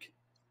shake,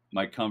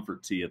 my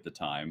comfort tea at the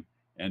time,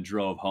 and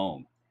drove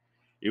home.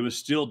 It was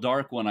still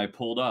dark when I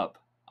pulled up.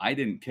 I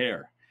didn't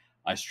care.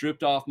 I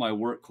stripped off my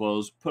work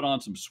clothes, put on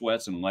some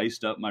sweats, and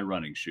laced up my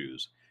running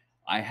shoes.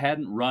 I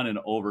hadn't run in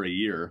over a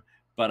year,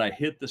 but I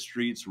hit the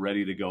streets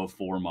ready to go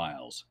 4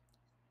 miles.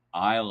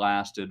 I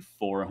lasted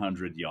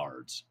 400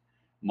 yards.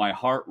 My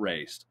heart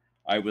raced.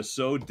 I was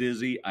so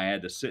dizzy, I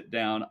had to sit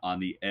down on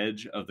the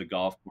edge of the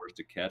golf course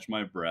to catch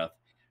my breath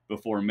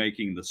before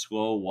making the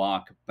slow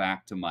walk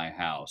back to my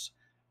house,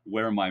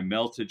 where my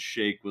melted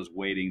shake was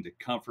waiting to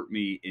comfort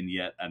me in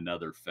yet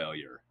another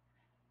failure.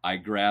 I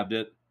grabbed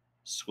it,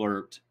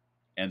 slurped,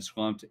 and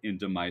slumped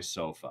into my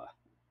sofa.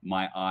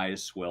 My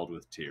eyes swelled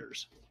with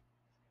tears.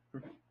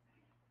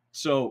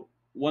 So,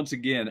 once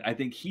again, I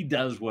think he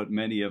does what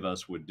many of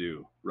us would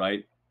do,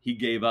 right? He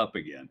gave up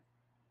again.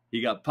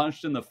 He got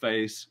punched in the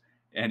face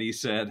and he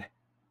said,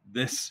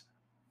 "This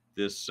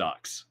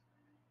sucks.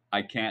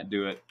 I can't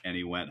do it." And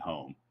he went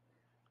home.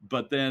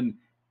 But then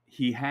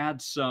he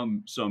had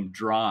some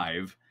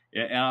drive,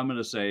 and I'm going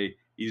to say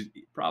he's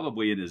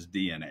probably in his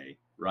DNA,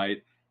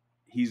 right?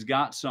 He's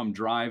got some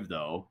drive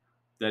though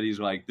that he's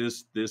like,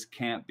 this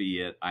can't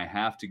be it. I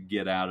have to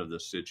get out of the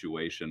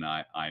situation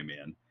I'm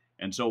in.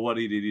 And so what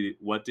did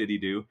he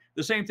do?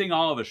 The same thing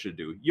all of us should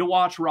do. You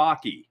watch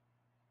Rocky.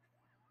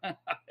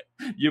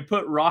 You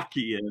put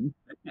Rocky in,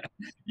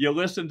 you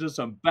listen to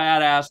some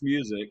badass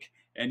music,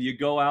 and you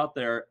go out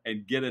there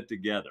and get it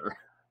together.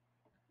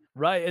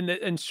 Right,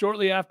 and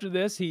shortly after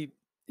this, he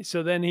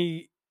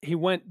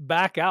went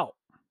back out,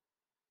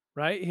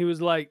 right? He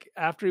was like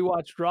after he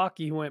watched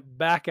Rocky, he went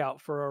back out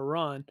for a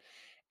run,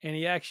 and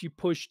he actually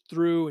pushed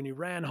through, and he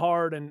ran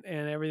hard and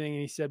everything,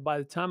 and he said, "By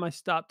the time I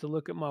stopped to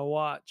look at my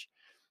watch,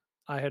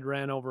 I had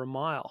ran over a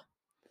mile."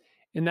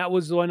 And that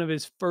was one of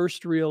his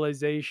first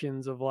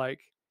realizations of,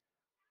 like,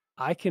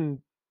 I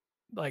can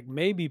like,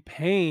 maybe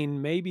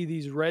pain, maybe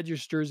these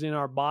registers in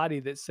our body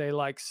that say,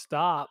 like,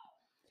 "Stop,"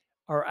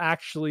 are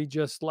actually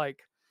just,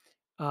 like,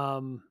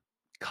 um,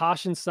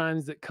 caution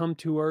signs that come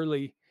too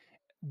early.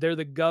 They're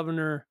the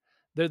governor,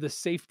 they're the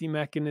safety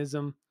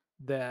mechanism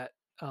that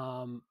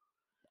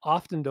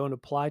often don't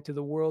apply to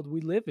the world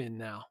we live in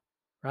now,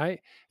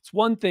 right? It's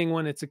one thing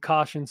when it's a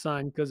caution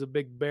sign because a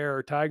big bear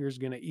or tiger is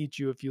going to eat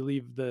you if you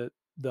leave the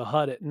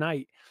hut at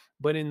night.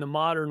 But in the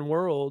modern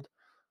world,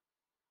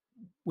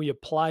 we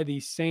apply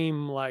these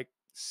same like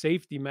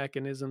safety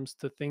mechanisms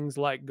to things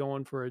like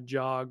going for a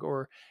jog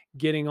or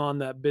getting on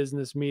that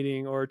business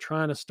meeting or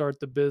trying to start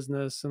the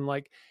business, and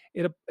like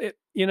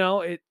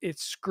it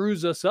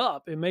screws us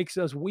up. It makes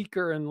us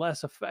weaker and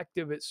less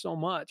effective at so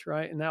much,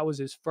 right? And that was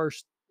his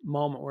first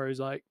moment where he's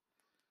like,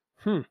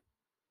 hmm,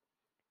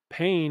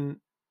 pain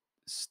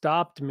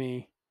stopped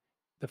me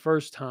the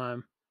first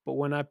time, but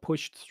when I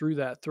pushed through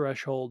that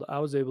threshold, I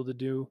was able to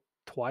do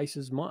twice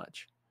as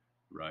much.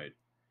 Right.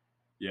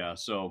 Yeah.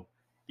 As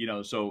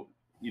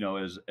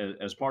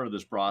part of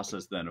this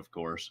process, then of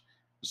course,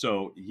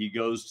 so he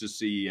goes to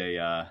see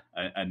a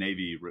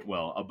Navy,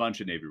 well, a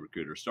bunch of Navy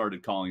recruiters.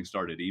 Started calling,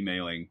 started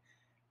emailing,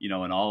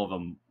 and all of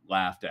them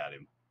laughed at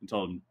him and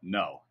told him,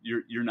 "No,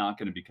 you're not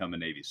going to become a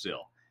Navy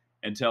SEAL."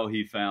 Until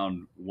he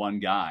found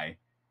one guy,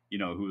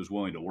 who was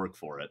willing to work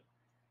for it.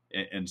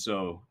 And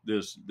so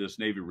this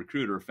Navy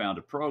recruiter found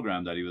a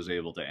program that he was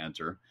able to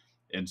enter,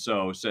 and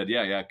so said,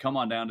 "Yeah, come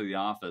on down to the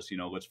office.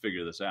 Let's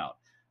figure this out."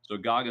 So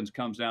Goggins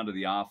comes down to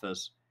the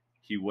office.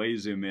 He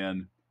weighs him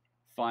in,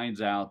 finds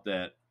out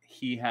that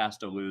he has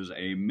to lose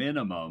a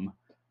minimum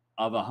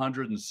of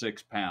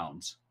 106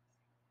 pounds,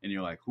 and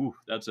you're like, "Whew,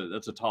 that's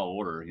a tall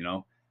order."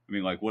 I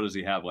mean, like, what does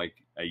he have?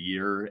 Like a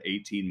year,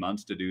 18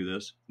 months to do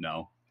this?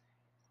 No,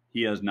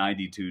 he has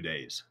 92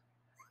 days.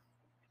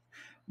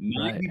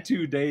 Right.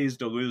 92 days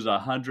to lose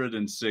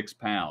 106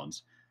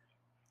 pounds.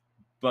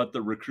 But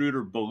the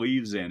recruiter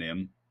believes in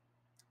him,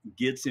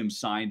 gets him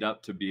signed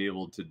up to be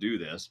able to do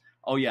this.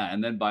 Oh yeah,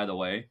 and then by the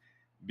way,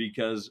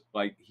 because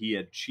like he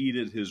had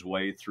cheated his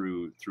way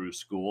through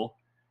school,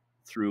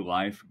 through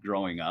life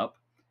growing up,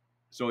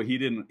 so he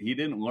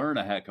didn't learn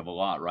a heck of a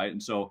lot, right?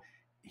 And so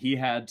he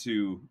had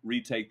to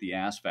retake the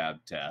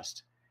ASVAB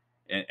test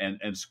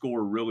and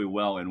score really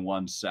well in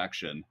one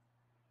section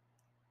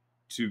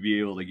to be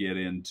able to get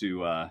into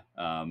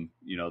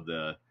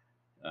the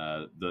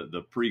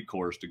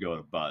pre-course to go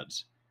to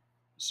Buds.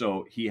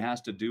 So he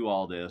has to do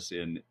all this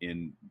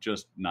in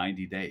just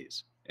 90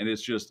 days, and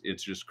it's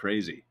just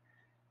crazy.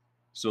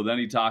 So then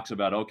he talks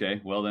about, okay,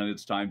 well then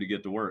it's time to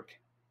get to work.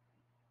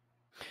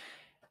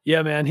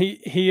 Yeah, man.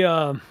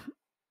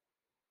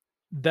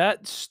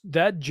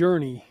 That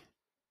journey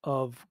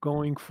of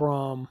going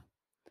from,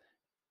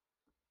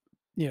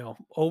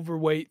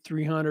 overweight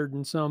 300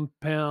 and some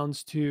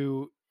pounds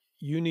to,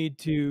 you need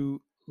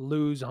to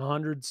lose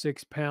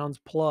 106 pounds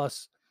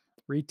plus,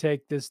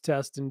 retake this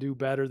test and do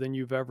better than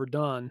you've ever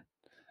done.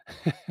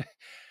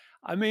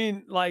 I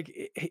mean, like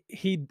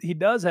he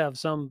does have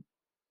some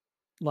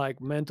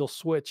like mental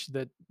switch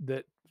that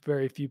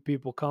very few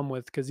people come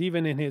with because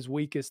even in his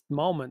weakest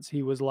moments,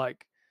 he was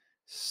like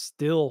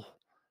still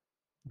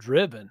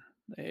driven,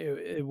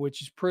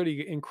 which is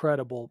pretty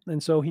incredible.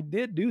 And so he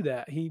did do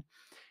that. He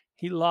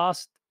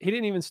lost. He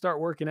didn't even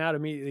start working out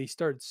immediately. He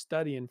started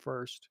studying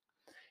first,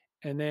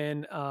 and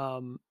then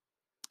and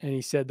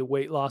he said the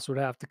weight loss would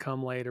have to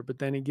come later. But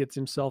then he gets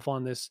himself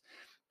on this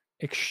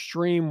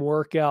extreme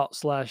workout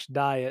slash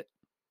diet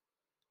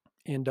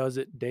and does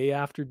it day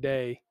after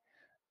day,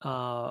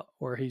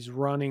 where he's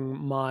running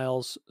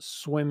miles,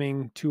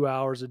 swimming 2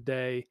 hours a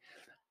day,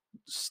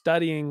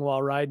 studying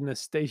while riding a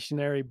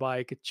stationary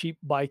bike, a cheap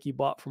bike he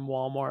bought from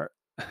Walmart.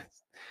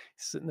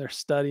 Sitting there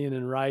studying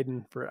and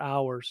riding for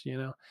hours,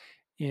 and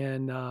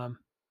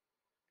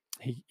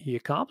he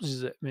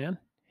accomplishes it, man.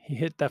 He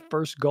hit that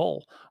first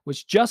goal,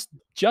 which just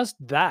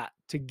that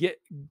to get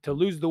to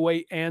lose the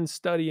weight and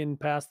study and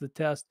pass the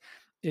test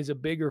is a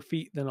bigger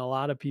feat than a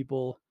lot of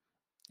people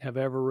have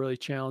ever really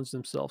challenged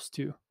themselves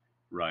to.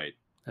 Right.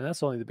 And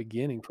that's only the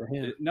beginning for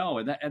him. No,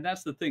 and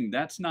that's the thing.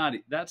 That's not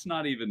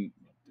even.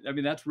 I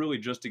mean, that's really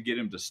just to get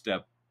him to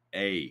step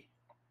A,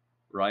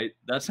 right?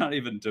 That's not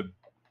even to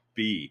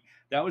B.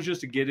 That was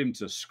just to get him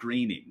to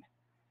screening.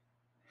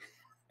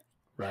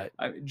 Right.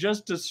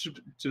 Just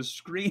to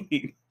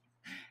screening,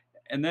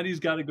 and then he's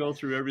got to go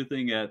through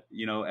everything at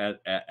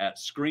at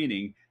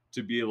screening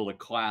to be able to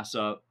class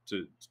up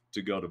to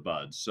go to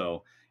buds.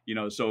 So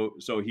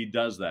so he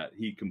does that.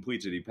 He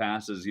completes it. He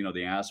passes the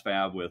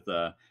ASVAB with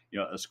a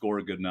score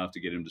good enough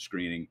to get him to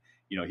screening.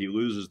 He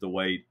loses the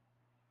weight,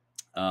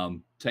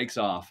 takes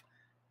off.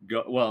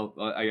 Well,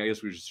 I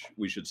guess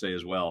we should say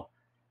as well,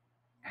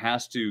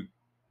 has to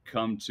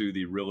come to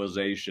the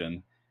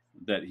realization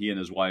that he and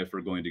his wife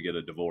are going to get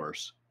a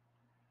divorce.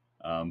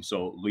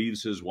 So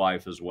leaves his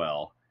wife as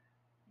well,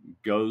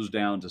 goes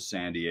down to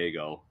San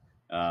Diego,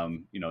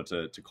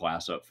 to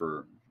class up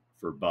for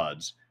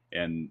buds,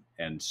 and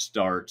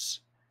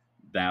starts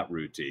that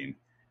routine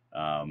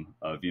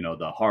of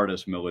the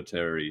hardest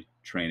military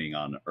training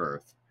on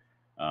earth,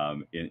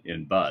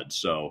 in buds.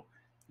 So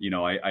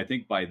I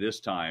think by this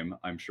time,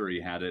 I'm sure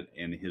he had it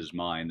in his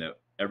mind that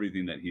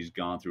everything that he's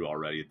gone through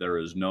already, there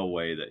is no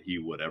way that he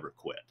would ever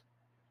quit.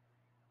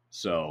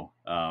 So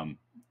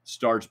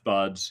starts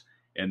buds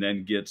and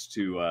then gets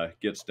to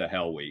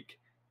Hell Week,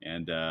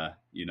 and I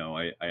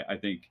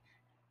think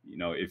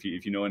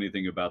if you know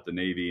anything about the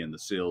Navy and the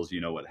SEALs, you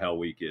know what Hell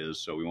Week is.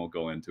 So we won't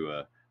go into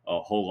a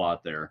whole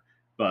lot there,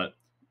 but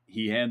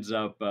he ends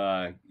up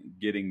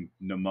getting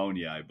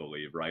pneumonia, I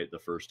believe, right, the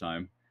first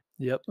time.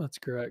 Yep, that's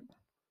correct.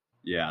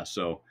 Yeah,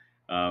 so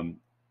um,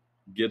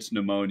 gets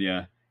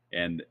pneumonia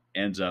and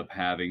ends up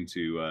having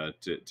to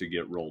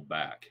get rolled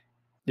back.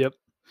 Yep.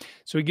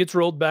 So he gets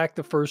rolled back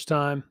the first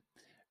time,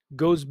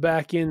 goes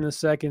back in the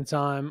second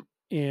time,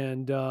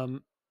 and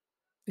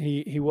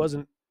he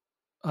wasn't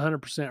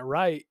 100%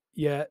 right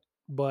yet,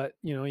 but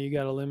you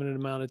got a limited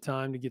amount of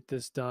time to get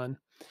this done.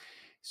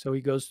 So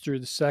he goes through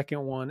the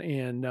second one,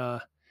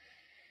 and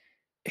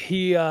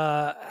he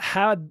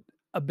had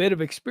a bit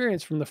of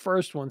experience from the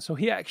first one. So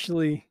he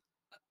actually,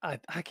 I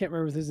can't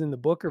remember if this is in the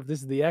book or if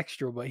this is the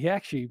extra, but he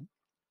actually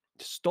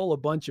stole a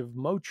bunch of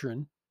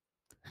Motrin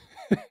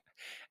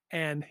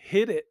and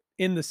hid it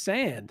in the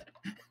sand.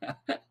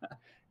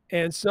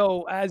 And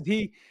so as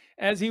he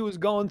was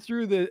going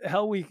through the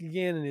Hell Week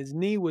again, and his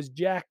knee was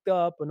jacked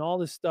up and all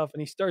this stuff,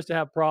 and he starts to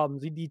have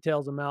problems. He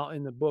details them out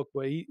in the book,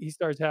 but he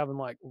starts having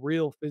like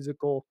real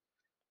physical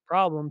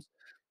problems,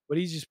 but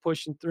he's just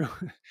pushing through.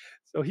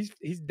 So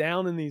he's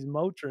down in these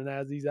Motrin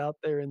as he's out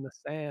there in the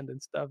sand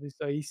and stuff. And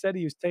so he said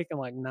he was taking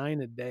like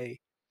 9 a day,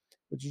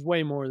 which is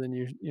way more than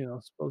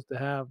you're supposed to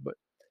have. But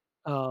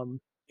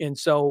um, and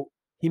so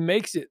he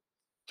makes it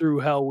through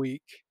Hell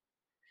Week,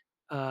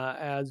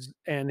 as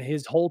and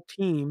his whole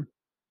team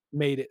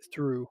made it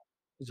through,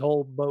 his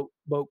whole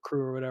boat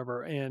crew or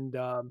whatever. And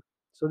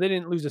so they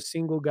didn't lose a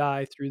single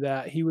guy through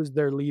that. He was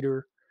their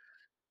leader,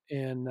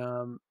 and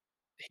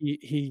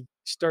he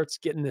starts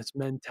getting this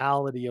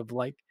mentality of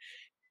like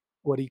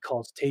what he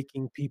calls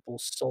taking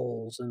people's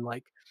souls, and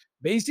like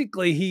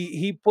basically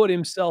he put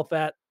himself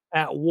at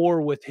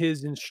war with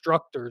his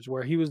instructors,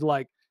 where he was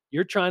like,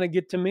 you're trying to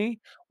get to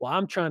me, well,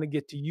 I'm trying to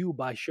get to you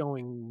by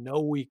showing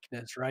no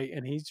weakness, right?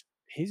 And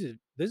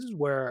this is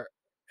where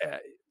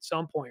at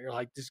some point you're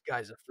like, this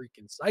guy's a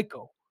freaking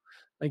psycho.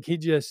 Like he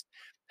just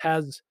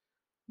has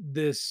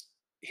this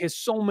he has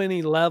so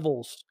many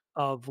levels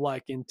of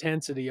like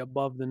intensity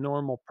above the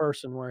normal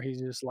person, where he's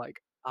just like,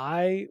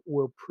 I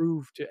will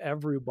prove to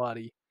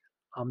everybody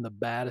I'm the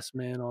baddest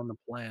man on the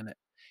planet.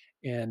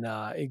 And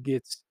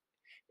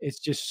it's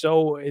just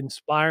so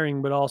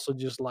inspiring, but also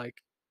just like,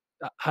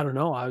 I don't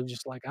know. I was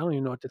just like, I don't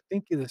even know what to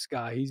think of this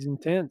guy. He's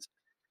intense.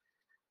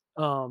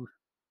 Um,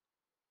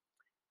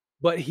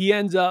 but he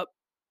ends up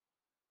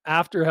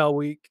after Hell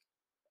Week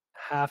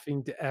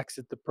having to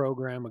exit the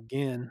program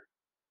again.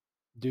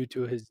 due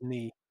to his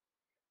knee.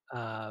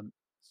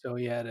 So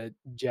he had a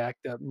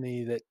jacked up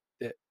knee that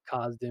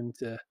caused him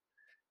to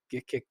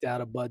get kicked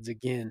out of buds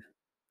again.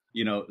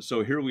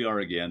 So here we are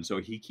again. So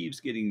he keeps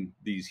getting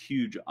these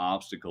huge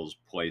obstacles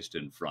placed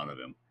in front of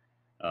him.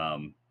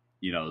 Um,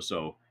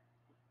 so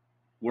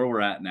where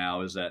we're at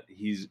now is that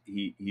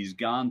he's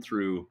gone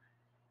through,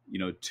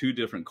 two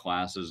different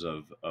classes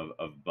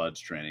of buds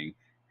training,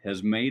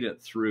 has made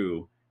it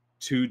through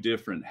two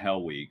different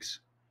hell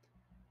weeks,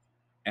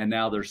 and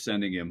now they're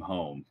sending him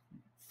home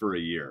for a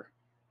year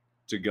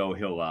to go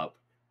heal up,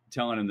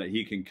 telling him that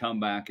he can come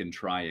back and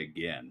try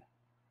again.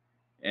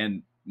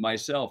 And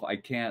myself, I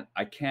can't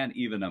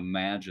even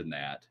imagine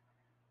that,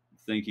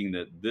 thinking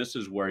that this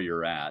is where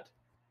you're at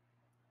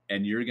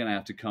and you're going to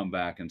have to come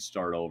back and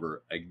start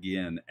over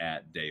again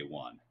at day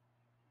one,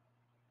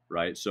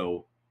 right?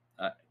 So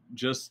uh,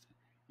 just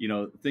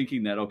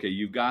thinking that, okay,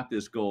 you've got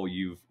this goal,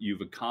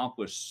 you've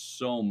accomplished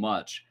so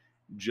much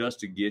just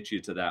to get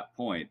you to that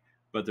point,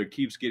 but there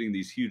keeps getting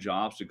these huge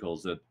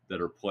obstacles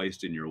that are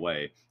placed in your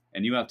way,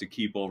 and you have to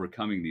keep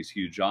overcoming these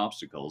huge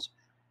obstacles.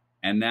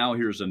 And now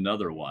here's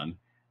another one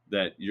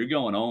that you're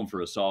going home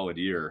for a solid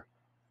year,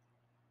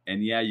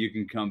 and yeah, you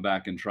can come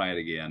back and try it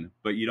again,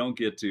 but you don't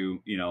get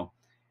to,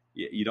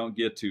 you don't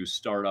get to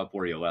start up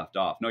where you left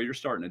off. No, you're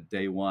starting at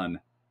day one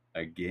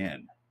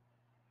again.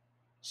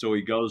 So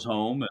he goes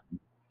home and,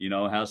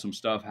 has some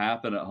stuff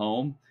happen at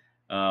home,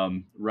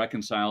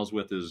 reconciles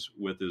with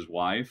his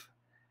wife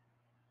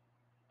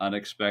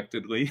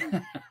unexpectedly,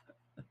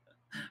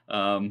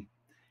 um,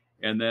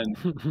 and then,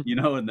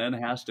 and then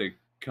has to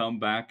come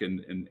back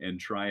and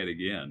try it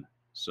again.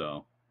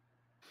 So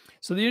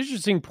So the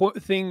interesting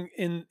thing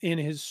in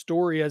his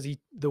story, as he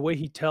the way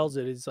he tells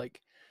it, is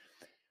like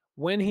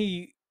when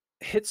he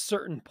hits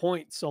certain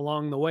points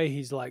along the way,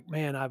 he's like,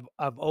 "Man,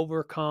 I've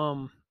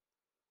overcome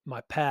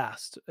my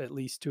past." At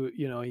least to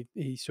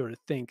he sort of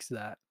thinks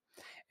that,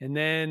 and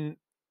then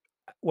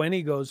when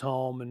he goes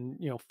home and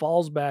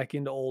falls back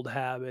into old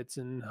habits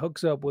and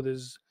hooks up with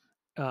his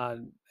uh,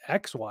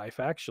 ex-wife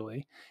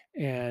actually,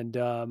 and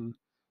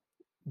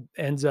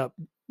ends up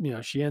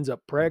she ends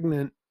up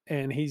pregnant,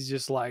 and he's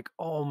just like,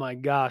 oh my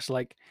gosh,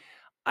 like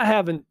I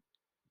haven't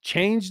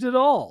changed at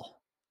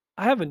all.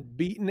 I haven't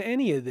beaten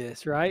any of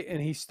this, right?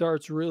 And he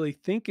starts really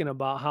thinking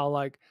about how,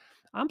 like,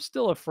 I'm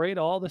still afraid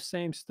of all the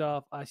same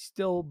stuff. I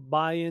still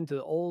buy into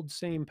the old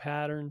same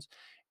patterns.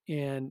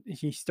 And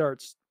he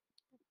starts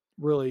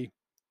really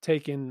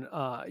taking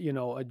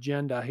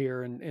agenda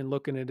here, and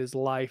looking at his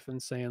life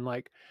and saying,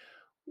 like,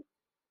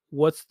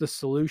 what's the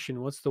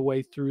solution? What's the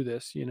way through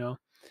this,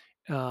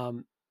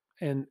 Um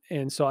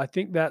and so I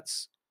think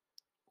that's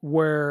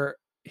where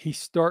he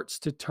starts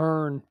to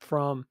turn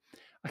from,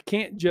 I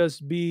can't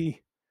just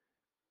be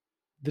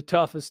the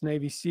toughest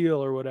Navy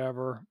SEAL or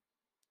whatever.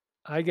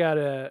 I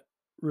gotta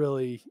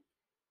really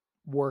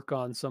work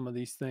on some of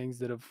these things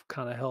that have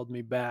kind of held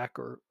me back,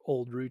 or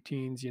old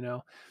routines.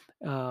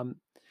 Um,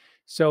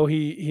 so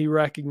he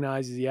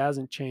recognizes he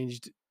hasn't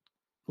changed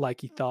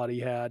like he thought he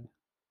had,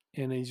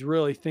 and he's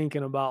really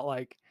thinking about,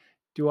 like,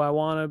 do I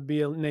want to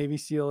be a Navy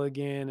SEAL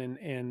again,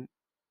 and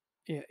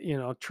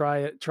try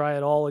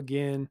it all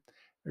again,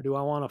 or do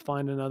I want to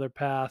find another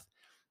path?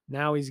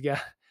 Now he's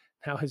got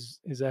now his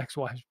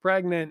ex-wife's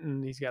pregnant,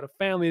 and he's got a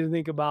family to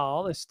think about,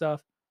 all this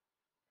stuff.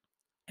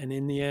 And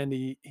in the end,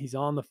 he's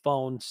on the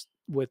phone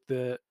with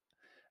the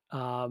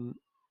um,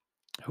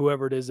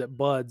 whoever it is at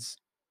Buds.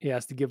 He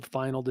has to give a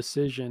final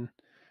decision,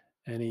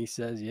 and he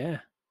says,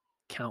 "Yeah,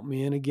 count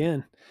me in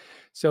again."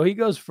 So he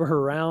goes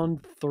for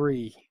round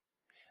three.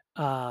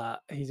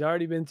 He's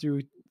already been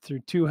through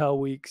two hell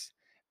weeks,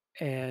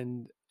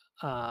 and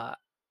uh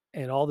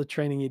and all the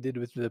training he did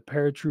with the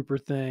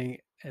paratrooper thing,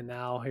 and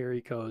now here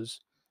he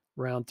goes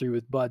round three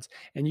with Buds.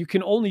 And you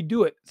can only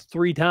do it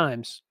three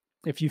times.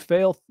 If you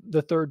fail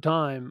the third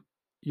time,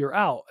 you're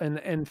out.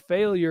 And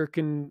failure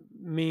can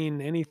mean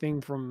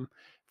anything from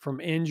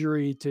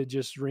injury to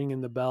just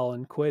ringing the bell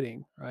and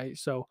quitting, right?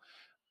 So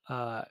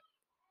uh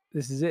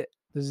this is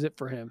it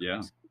for him. yeah,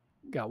 He's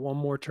got one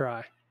more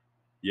try.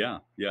 yeah,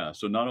 yeah.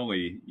 So not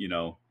only,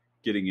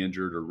 getting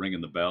injured or ringing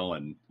the bell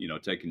and,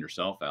 taking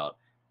yourself out,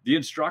 the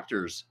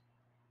instructors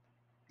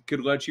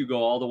could let you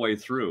go all the way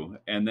through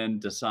and then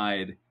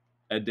decide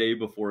a day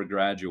before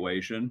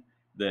graduation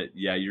that,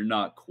 yeah, you're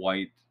not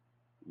quite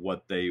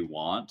what they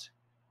want.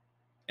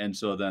 And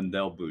so then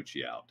they'll boot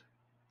you out.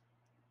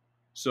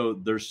 So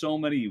there's so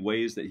many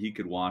ways that he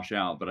could wash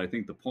out, but I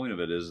think the point of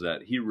it is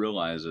that he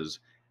realizes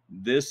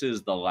this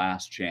is the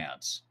last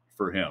chance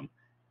for him.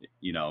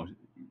 You know,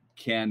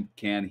 can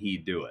he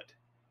do it?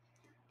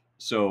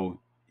 So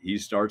he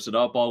starts it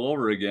up all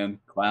over again.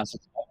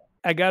 Classic.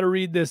 I got to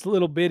read this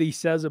little bit he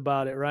says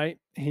about it, right?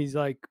 He's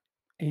like,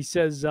 he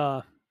says,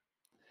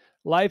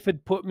 life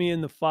had put me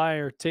in the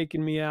fire,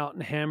 taken me out,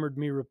 and hammered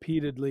me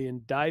repeatedly,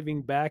 and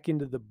diving back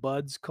into the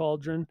Buds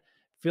cauldron,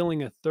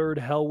 filling a third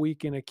hell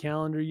week in a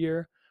calendar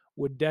year,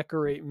 would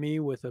decorate me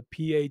with a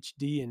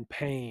PhD in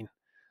pain.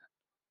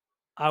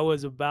 I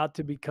was about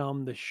to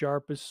become the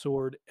sharpest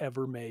sword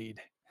ever made.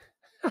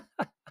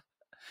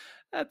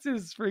 That's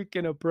his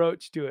freaking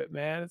approach to it,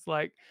 man. It's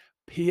like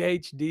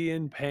PhD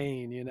in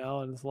pain, and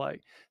it's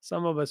like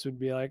some of us would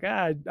be like,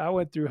 I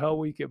went through Hell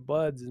Week at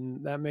Buds,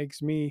 and that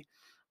makes me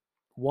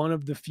one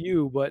of the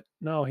few. But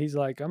no, he's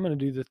like, I'm going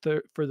to do the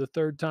third for the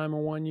third time in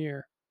 1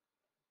 year.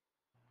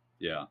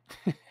 Yeah,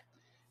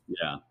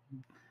 yeah.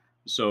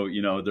 So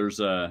there's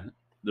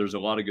a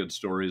lot of good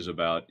stories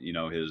about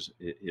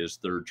his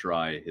third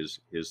try,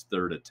 his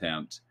third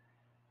attempt.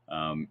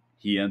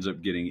 He ends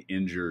up getting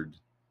injured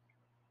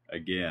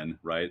again,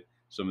 right?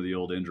 Some of the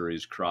old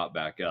injuries crop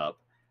back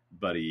up,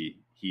 but he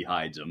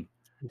hides them.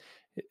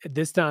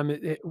 This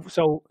time,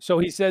 so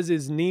he says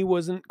his knee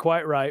wasn't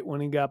quite right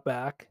when he got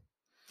back,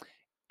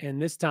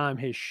 and this time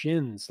his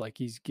shins, like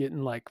he's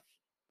getting like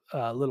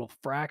little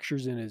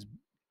fractures in his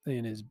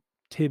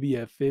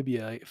fibula,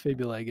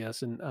 I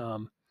guess,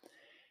 and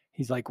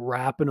he's like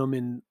wrapping them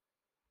in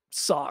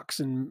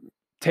socks and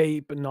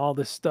tape and all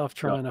this stuff, Yep.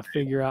 trying to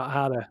figure out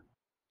how to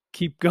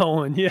keep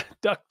going. Yeah,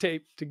 duct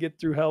tape to get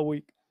through Hell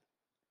Week.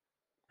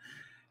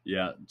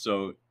 Yeah.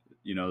 So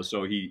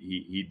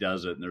he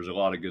does it, and there's a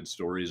lot of good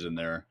stories in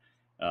there,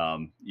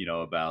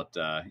 about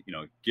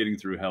getting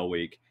through Hell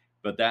Week,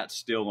 but that's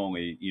still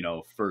only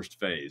first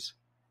phase.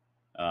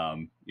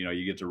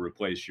 You get to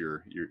replace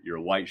your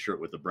white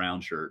shirt with a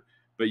brown shirt,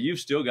 but you've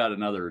still got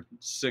another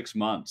 6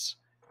 months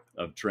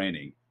of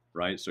training,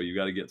 right? So you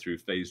got to get through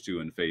phase two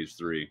and phase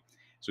three.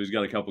 So he's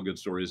got a couple good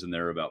stories in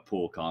there about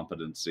pool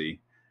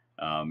competency,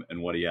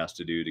 and what he has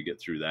to do to get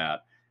through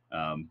that.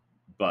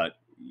 But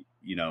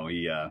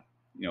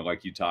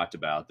like you talked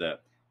about,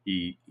 that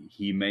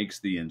he makes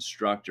the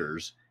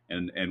instructors,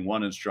 and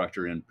one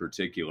instructor in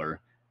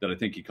particular that I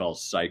think he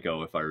calls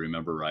Psycho, if I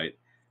remember right.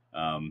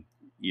 Um,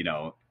 you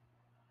know,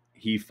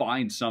 he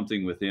finds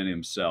something within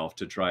himself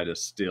to try to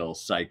still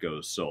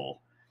Psycho's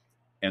soul.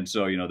 And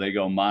so, they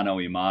go mano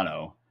a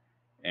mano,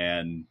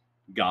 and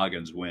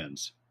Goggins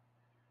wins.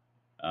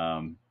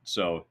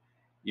 So,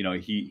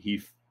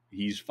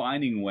 he's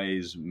finding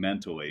ways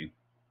mentally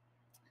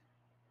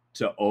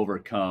to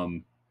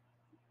overcome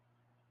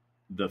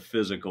the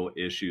physical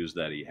issues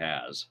that he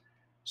has.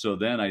 So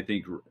then I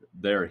think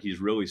there he's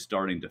really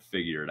starting to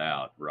figure it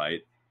out,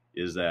 right?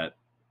 Is that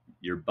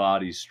your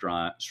body's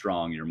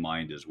strong, your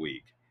mind is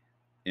weak.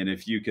 And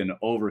if you can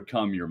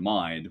overcome your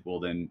mind, well,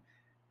 then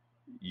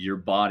your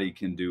body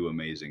can do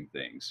amazing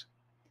things.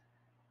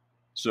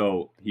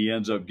 So he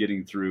ends up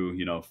getting through,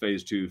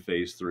 phase two,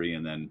 phase three,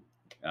 and then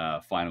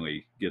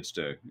finally gets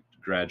to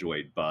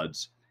graduate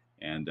buds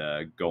and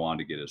go on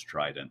to get his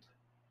trident.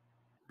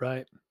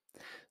 Right.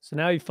 So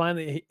now he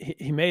finally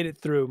he made it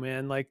through,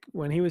 man. Like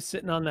when he was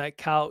sitting on that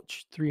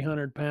couch,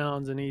 300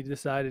 pounds, and he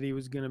decided he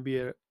was going to be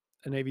a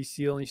Navy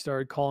SEAL, and he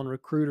started calling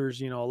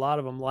recruiters. A lot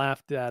of them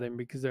laughed at him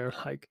because they're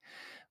like,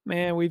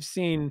 "Man, we've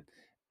seen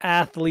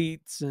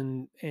athletes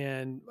and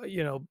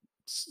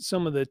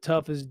some of the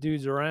toughest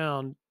dudes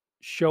around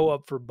show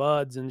up for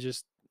buds and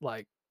just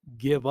like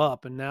give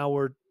up, and now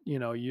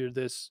you're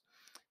this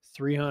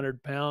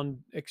 300-pound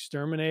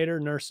exterminator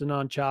nursing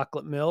on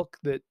chocolate milk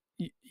that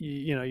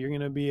you're going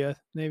to be a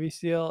Navy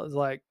SEAL." It's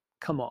like,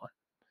 come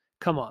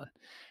on,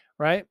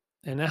 right?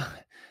 And now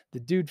the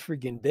dude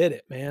freaking did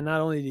it, man.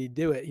 Not only did he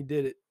do it, he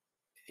did it.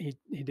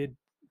 He did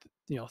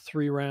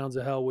 3 rounds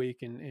of Hell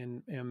Week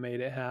and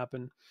made it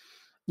happen.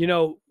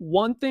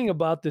 One thing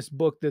about this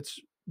book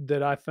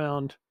that I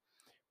found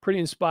pretty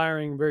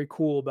inspiring, very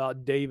cool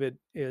about David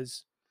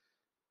is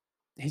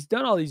he's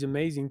done all these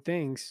amazing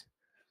things,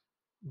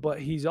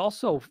 but he's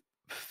also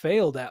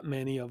failed at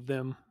many of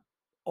them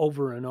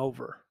over and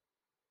over,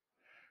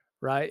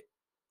 right?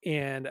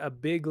 And a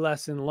big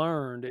lesson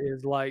learned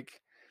is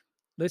like,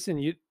 listen,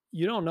 you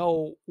don't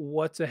know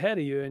what's ahead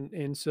of you,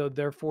 and so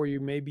therefore you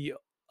may be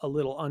a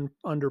little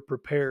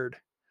underprepared.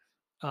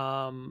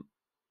 Um,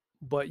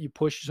 but you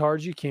push as hard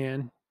as you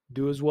can,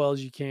 do as well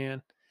as you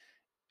can,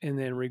 and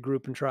then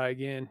regroup and try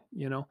again.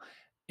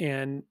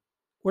 And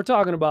we're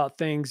talking about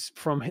things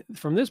from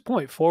this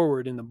point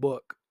forward in the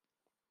book.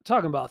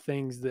 Talking about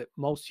things that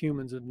most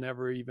humans have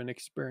never even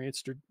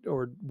experienced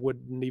or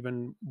wouldn't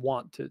even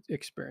want to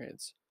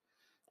experience,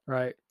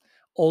 right?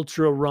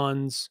 Ultra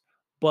runs,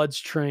 buds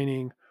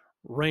training,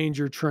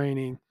 ranger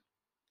training,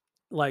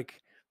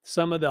 like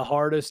some of the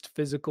hardest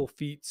physical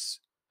feats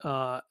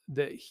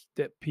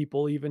that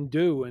people even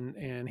do,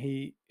 and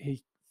he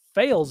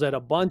fails at a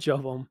bunch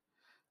of them,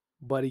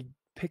 but he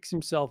picks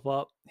himself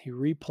up, he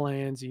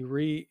replans, he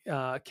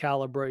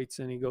calibrates,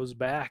 and he goes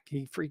back.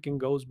 He freaking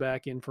goes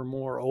back in for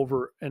more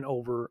over and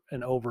over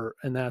and over,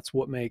 and that's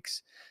what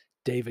makes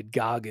David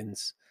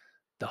Goggins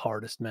the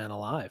hardest man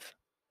alive.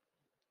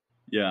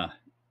 Yeah,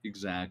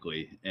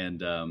 exactly.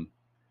 And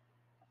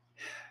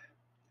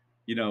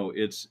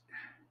it's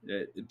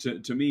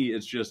to me,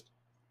 it's just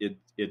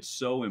it's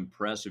so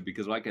impressive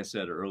because, like I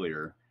said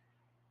earlier,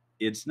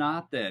 it's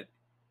not that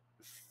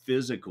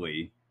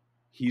physically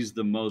he's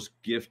the most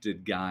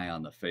gifted guy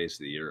on the face of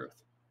the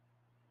earth,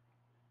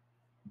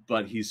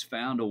 but he's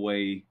found a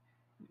way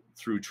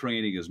through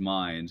training his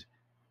mind,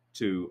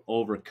 to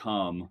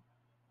overcome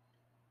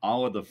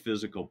all of the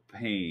physical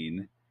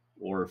pain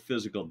or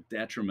physical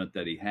detriment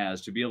that he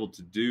has to be able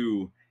to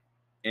do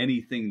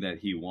anything that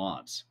he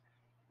wants.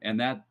 And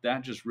that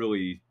just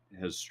really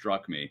has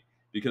struck me,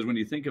 because when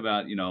you think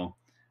about,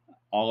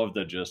 all of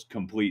the just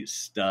complete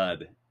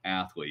stud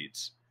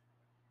athletes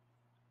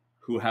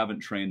who haven't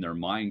trained their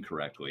mind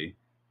correctly,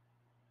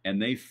 and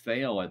they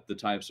fail at the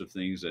types of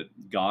things that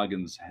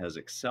Goggins has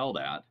excelled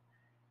at,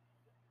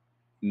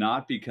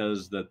 not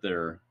because that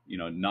they're,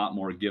 not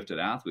more gifted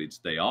athletes,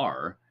 they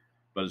are,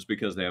 but it's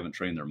because they haven't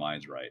trained their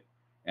minds right.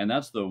 And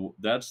that's the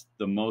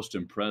most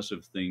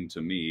impressive thing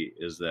to me,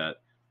 is that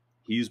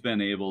he's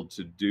been able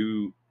to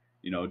do,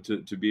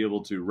 to be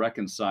able to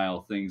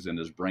reconcile things in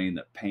his brain,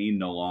 that pain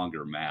no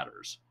longer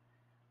matters.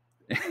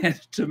 And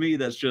to me,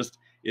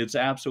 it's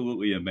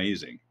absolutely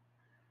amazing.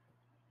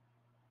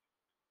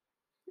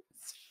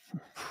 It's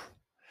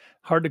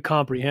hard to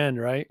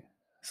comprehend, right?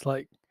 It's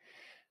like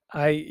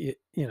I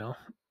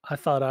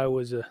thought I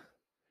was a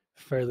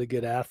fairly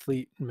good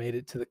athlete and made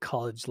it to the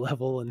college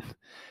level and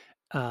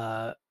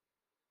uh,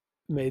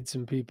 made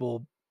some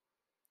people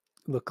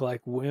look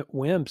like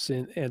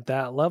wimps at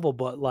that level,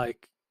 but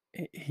like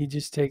he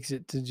just takes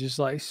it to just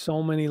like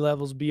so many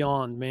levels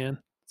beyond, man.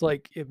 It's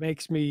like it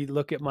makes me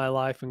look at my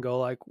life and go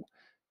like,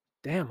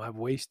 damn, I've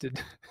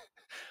wasted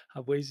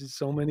I've wasted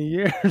so many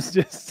years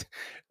just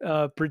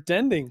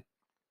pretending,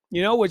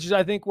 which is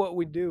I think what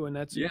we do, and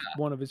that's Yeah,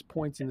 one of his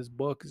points in this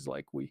book is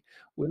like we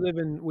live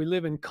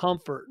in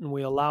comfort and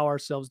we allow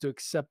ourselves to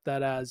accept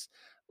that as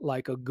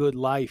like a good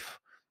life.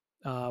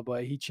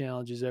 But he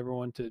challenges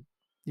everyone to,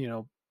 you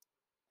know,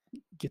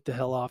 get the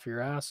hell off your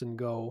ass and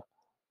go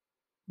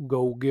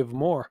give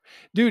more.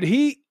 Dude,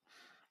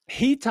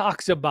 he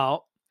talks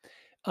about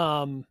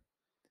um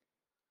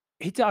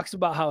he talks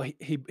about how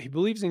he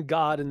believes in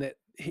God and that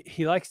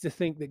he likes to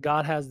think that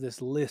God has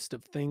this list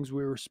of things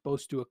we were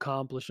supposed to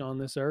accomplish on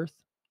this earth.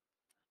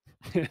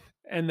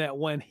 And that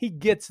when he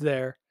gets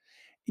there,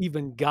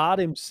 even God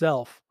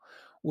himself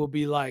will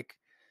be like,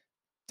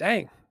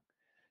 dang,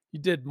 you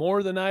did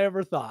more than I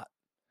ever thought.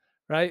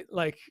 Right?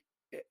 Like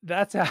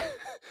that's how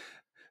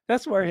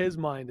that's where his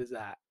mind is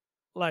at.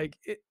 Like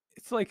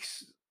it's like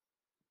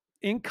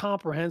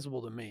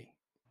incomprehensible to me.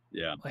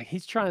 yeah, Like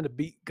he's trying to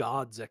beat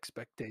God's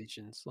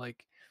expectations.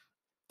 Like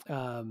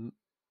um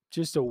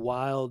just a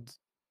wild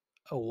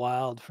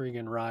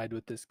freaking ride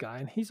with this guy.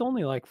 And he's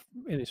only like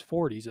in his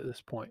 40s at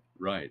this point.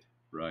 right,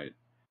 right.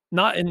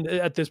 Not in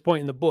at this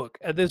point in the book.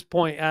 At this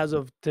point as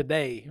of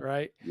today,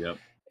 right? Yep.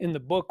 In the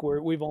book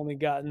where we've only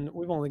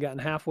gotten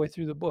halfway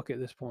through the book at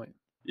this point.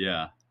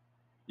 Yeah,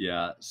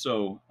 yeah.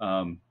 So,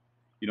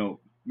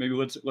 maybe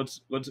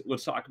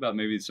let's talk about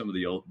maybe some of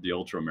the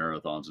ultra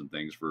marathons and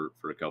things for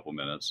a couple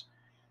minutes.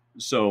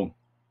 So,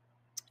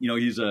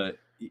 he's a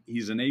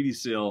Navy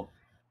SEAL.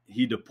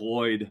 He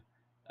deployed,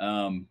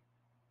 um,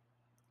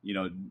 you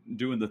know,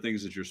 doing the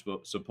things that you're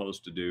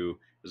supposed to do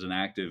as an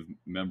active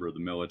member of the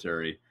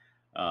military.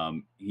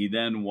 He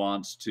then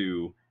wants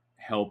to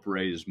help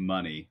raise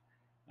money,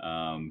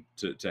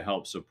 to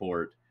help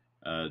support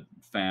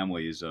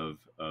families of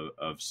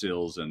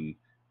SEALs and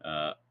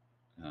uh,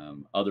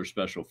 other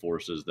special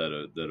forces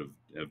that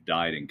have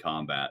died in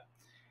combat.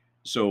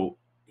 So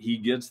he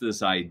gets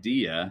this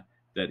idea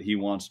that he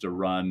wants to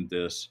run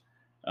this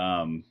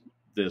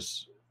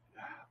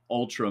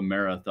ultra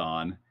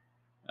marathon,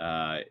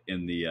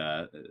 in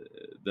the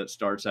that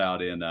starts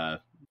out in,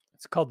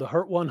 It's called the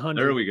Hurt there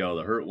 100. we go,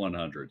 the Hurt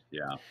 100.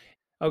 Yeah,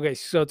 Okay,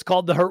 so it's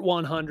called the Hurt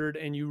 100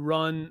 and you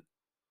run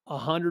a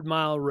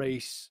 100-mile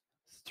race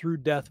through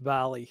Death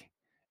Valley.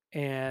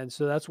 And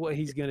so that's what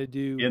he's going to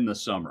do in the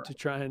summer, to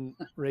try and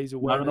raise not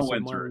in the awareness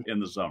and winter, money. in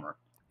the summer.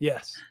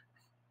 Yes.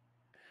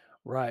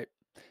 Right.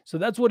 So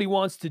that's what he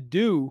wants to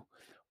do,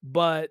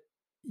 but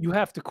you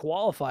have to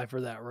qualify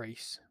for that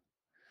race.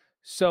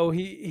 So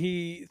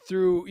he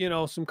through,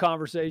 some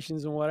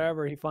conversations and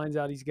whatever, he finds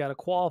out he's got to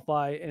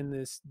qualify and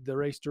the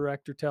race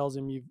director tells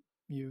him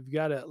you've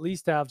got to at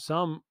least have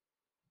some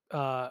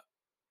uh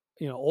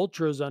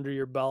ultras under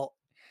your belt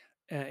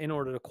in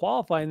order to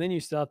qualify, and then you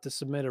still have to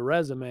submit a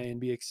resume and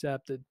be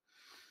accepted.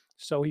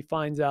 So he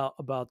finds out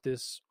about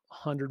this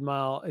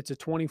 100-mile, it's a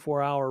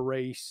 24-hour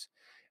race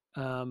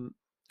um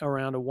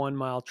around a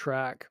 1-mile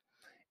track,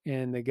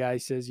 and the guy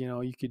says,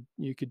 you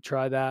could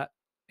try that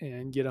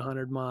and get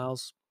 100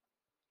 miles.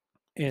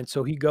 And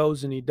so he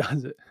goes and he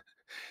does it.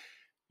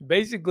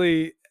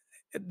 Basically,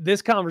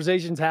 this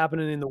conversation's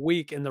happening in the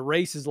week and the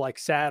race is like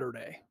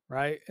Saturday,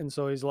 right? And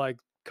so he's like,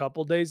 a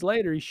couple days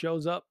later, he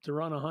shows up to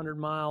run 100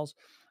 miles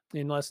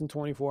in less than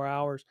 24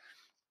 hours.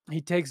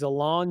 He takes a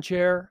lawn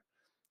chair,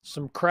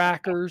 some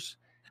crackers,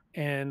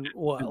 and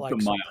what, It's a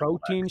like some Mileplex.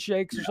 protein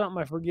shakes or Yeah,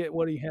 something? I forget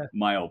what he had.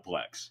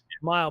 Mileplex.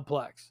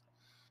 Mileplex.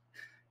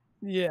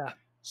 Yeah.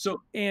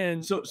 So,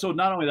 And so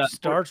not only that,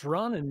 starts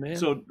running, man.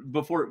 so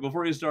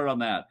before you start on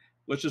that,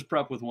 let's just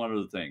prep with one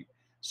other thing.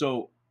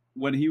 So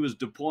when he was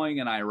deploying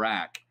in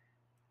Iraq,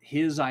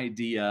 his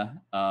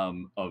idea,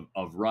 of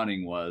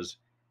running was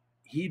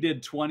he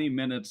did 20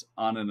 minutes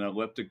on an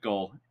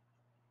elliptical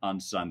on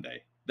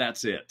Sunday.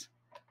 That's it.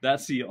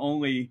 That's the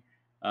only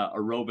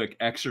aerobic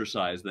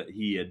exercise that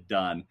he had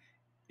done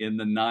in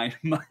the 9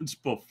 months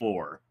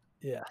before.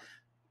 Yeah.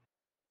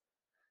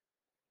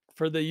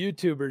 For the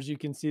YouTubers, you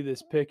can see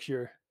this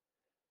picture.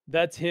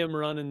 That's him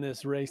running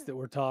this race that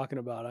we're talking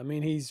about. I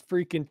mean, he's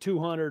freaking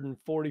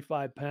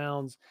 245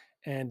 pounds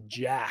and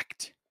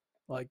jacked.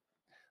 Like,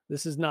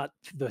 this is not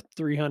the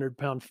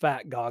 300-pound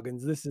fat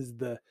Goggins. This is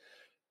the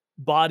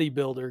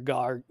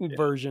bodybuilder Yeah,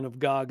 version of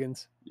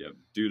Goggins. yeah,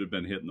 dude had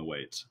been hitting the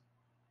weights.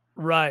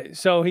 Right.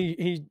 So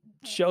he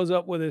shows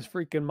up with his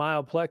freaking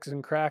Mileplex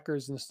and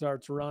crackers and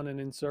starts running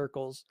in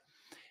circles.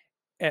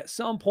 At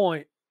some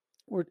point,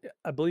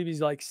 I believe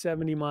he's like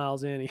 70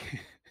 miles in.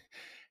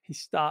 He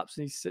stops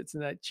and he sits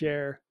in that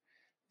chair.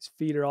 His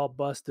feet are all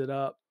busted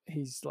up.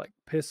 He's like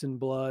pissing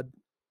blood.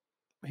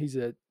 He's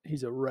a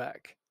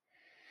wreck.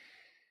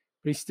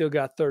 But he's still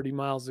got 30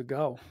 miles to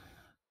go.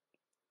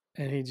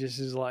 And he just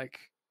is like,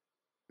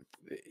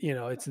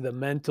 it's the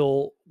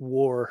mental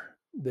war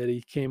that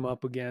he came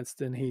up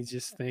against. And he's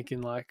just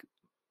thinking like,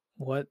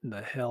 what in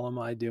the hell am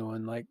I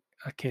doing? Like,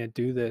 I can't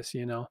do this.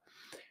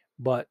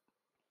 But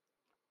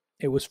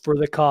it was for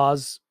the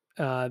cause.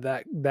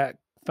 That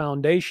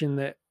foundation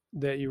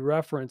that you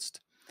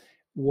referenced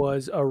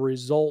was a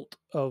result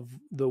of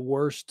the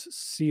worst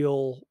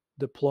SEAL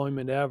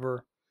deployment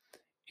ever,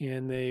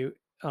 and I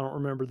don't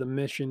remember the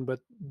mission,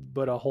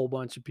 but a whole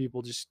bunch of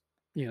people just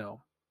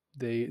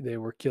they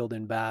were killed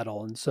in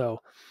battle, and so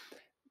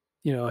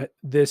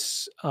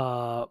this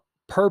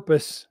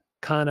purpose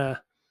kind of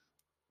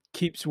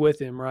keeps with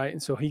him, right?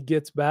 And so he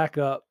gets back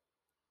up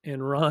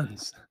and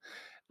runs.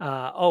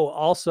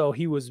 Also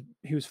he was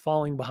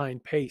falling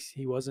behind pace.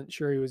 He wasn't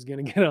sure he was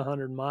going to get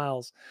 100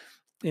 miles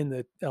in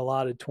the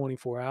allotted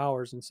 24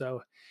 hours, and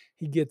so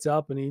he gets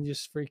up and he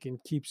just freaking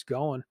keeps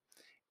going.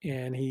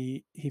 And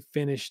he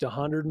finished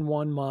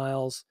 101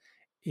 miles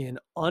in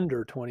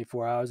under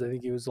 24 hours. I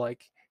think he was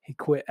like he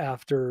quit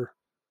after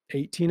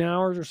 18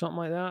 hours or something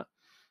like that,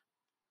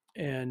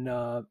 and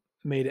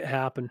made it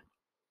happen.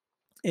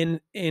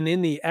 And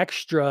in the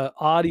extra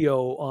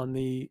audio on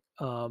the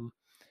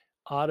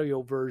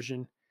audio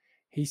version,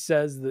 he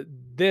says that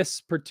this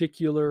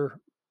particular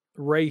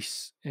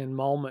race and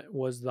moment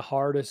was the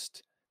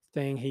hardest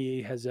thing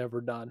he has ever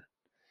done.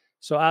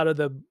 So out of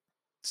the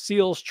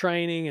SEALs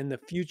training and the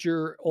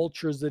future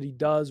ultras that he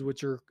does,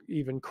 which are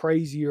even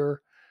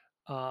crazier,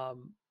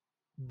 um,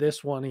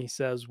 this one he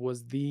says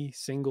was the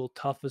single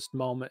toughest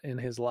moment in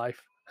his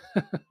life.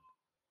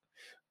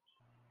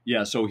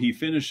 Yeah, so he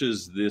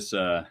finishes this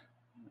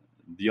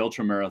the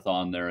ultra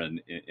marathon there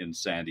in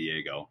San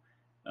Diego,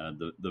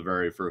 the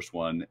very first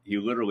one. He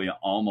literally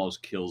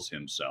almost kills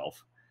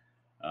himself.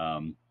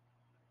 Um,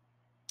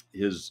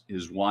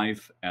 his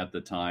wife at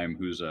the time,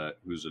 who's a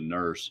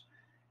nurse,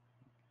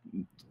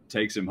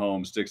 takes him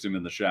home, sticks him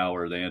in the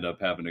shower. They end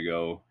up having to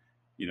go,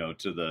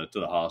 to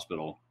the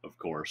hospital, of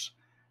course.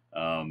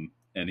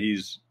 And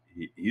he's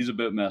a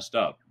bit messed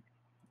up,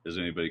 as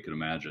anybody could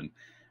imagine.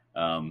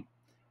 Um,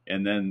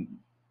 and then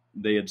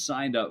they had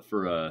signed up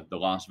for the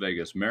Las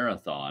Vegas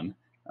Marathon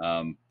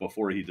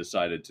before he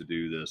decided to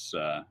do this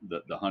the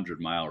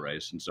 100-mile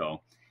race. And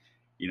so,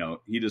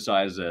 he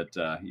decides that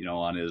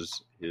on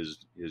his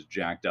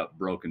jacked up,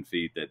 broken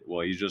feet, that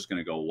he's just going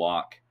to go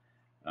walk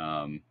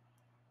um,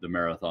 the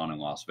marathon in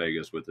Las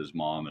Vegas with his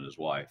mom and his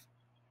wife.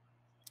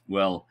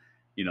 Well,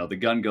 the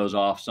gun goes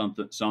off.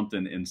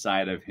 Something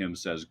inside of him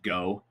says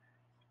go.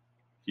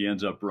 He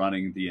ends up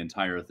running the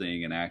entire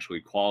thing and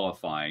actually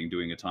qualifying,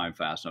 doing a time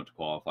fast enough to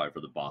qualify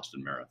for the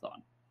Boston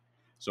Marathon.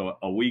 So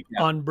a week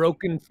after, On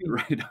broken feet.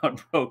 right, on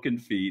broken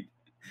feet,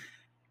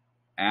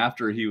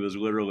 after he was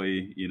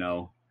literally,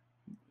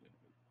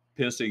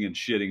 pissing and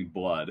shitting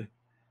blood,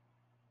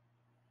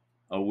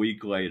 a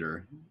week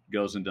later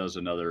goes and does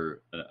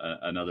another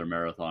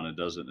marathon and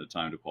does it in a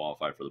time to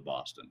qualify for the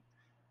Boston.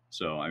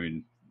 So I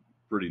mean,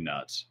 pretty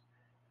nuts.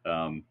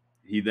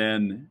 He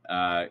then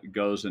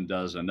goes and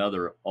does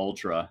another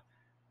ultra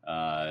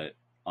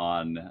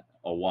on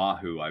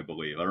Oahu, I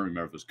believe. I don't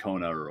remember if it was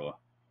Kona or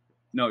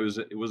no,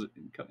 it was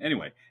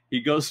anyway.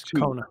 He goes to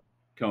Kona.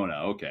 Kona.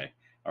 Okay,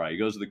 all right. He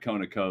goes to the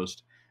Kona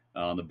coast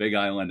on the Big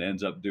Island.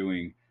 Ends up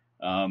doing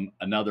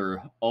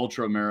another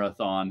ultra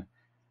marathon.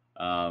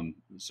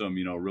 Some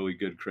really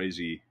good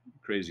crazy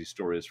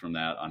stories from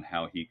that on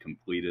how he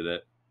completed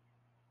it.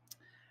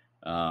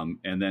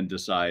 And then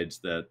decides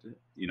that,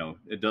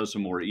 it does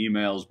some more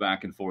emails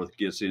back and forth,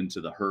 gets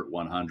into the Hurt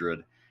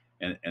 100,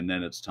 and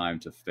then it's time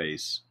to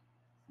face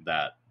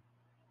that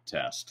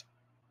test.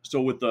 So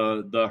with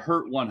the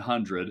Hurt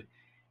 100,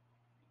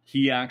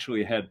 he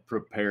actually had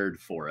prepared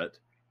for it.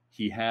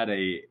 He had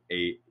a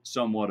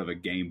somewhat of a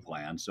game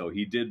plan. So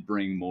he did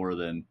bring more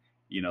than,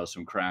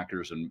 some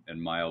crackers and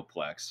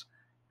Mileplex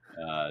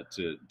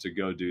to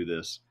go do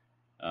this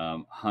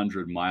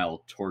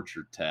 100-mile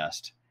torture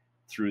test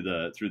through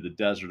the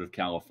desert of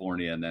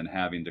California, and then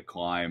having to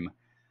climb,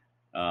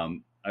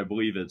 I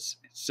believe it's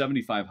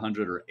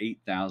 7,500 or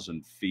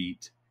 8,000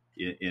 feet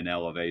in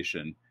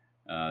elevation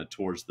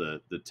towards the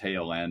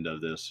tail end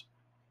of this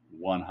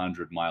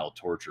 100-mile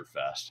torture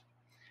fest.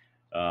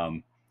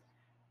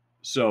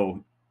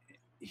 So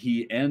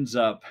he ends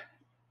up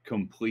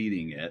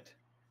completing it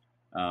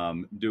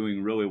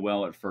doing really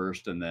well at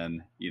first, and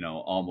then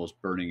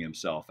almost burning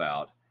himself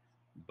out.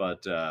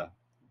 But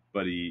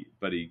but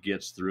he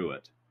gets through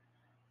it,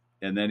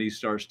 and then he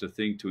starts to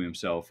think to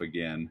himself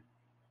again,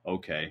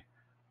 okay,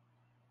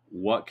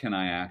 what can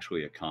I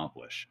actually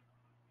accomplish?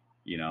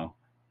 You know,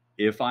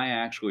 if I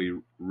actually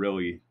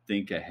really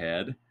think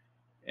ahead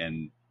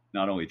and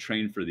not only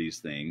train for these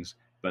things,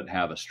 but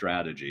have a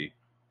strategy,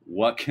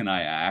 what can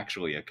I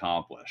actually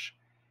accomplish?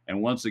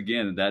 And once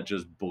again, that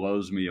just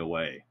blows me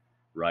away,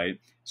 right?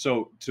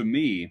 So to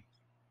me,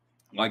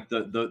 like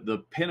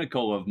the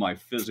pinnacle of my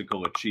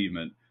physical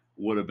achievement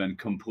would have been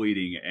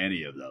completing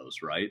any of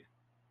those, right?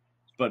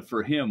 But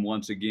for him,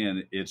 once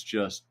again, it's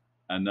just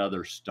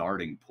another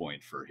starting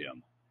point for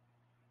him,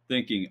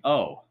 thinking,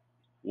 oh,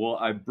 well,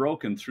 I've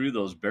broken through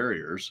those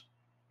barriers.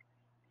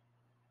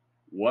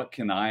 What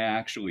can I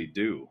actually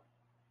do?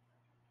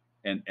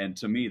 And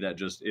to me, that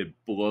just it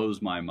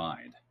blows my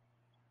mind.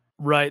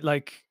 Right,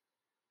 like,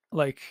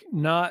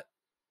 not,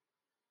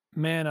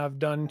 "Man, I've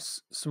done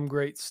some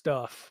great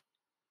stuff,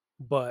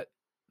 but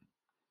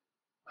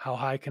how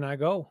high can I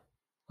go?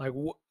 Like,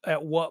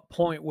 at what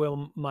point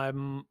will my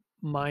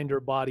mind or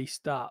body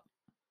stop?"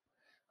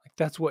 Like,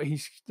 that's what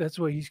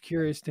he's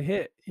curious to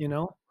hit, you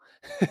know?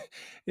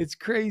 It's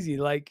crazy,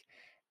 like,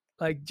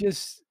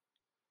 just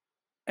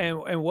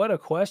and what a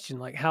question,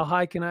 like, how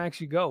high can I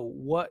actually go?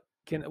 What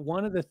can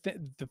one of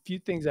the few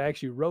things I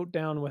actually wrote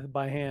down with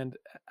by hand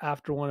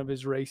after one of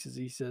his races,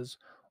 he says,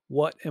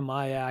 "What am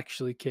I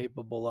actually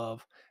capable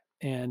of?"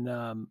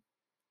 And,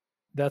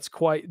 that's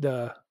quite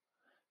the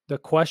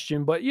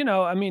question, but,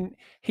 I mean,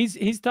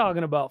 he's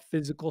talking about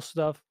physical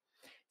stuff.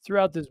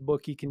 Throughout this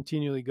book, he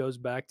continually goes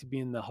back to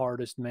being the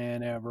hardest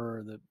man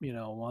ever,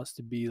 wants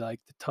to be, like,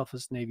 the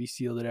toughest Navy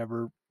SEAL that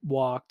ever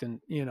walked, and,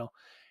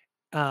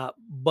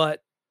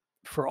 but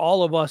for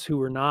all of us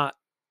who are not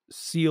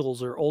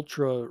SEALs or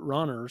ultra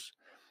runners,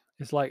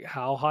 it's like,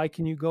 how high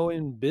can you go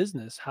in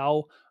business?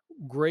 How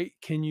great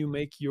can you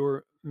make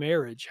your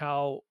marriage?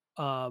 How,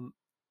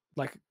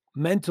 like,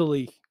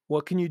 mentally,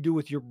 what can you do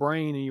with your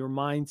brain and your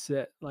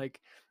mindset? Like,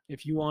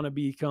 if you want to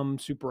become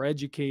super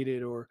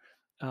educated or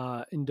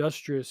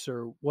industrious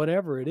or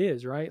whatever it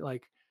is, right?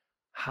 Like,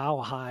 how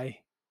high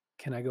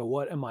can I go?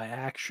 What am I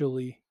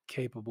actually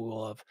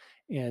capable of?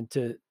 And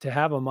to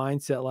have a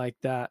mindset like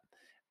that,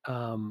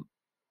 um,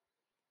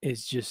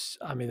 is just,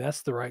 I mean,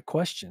 that's the right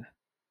question.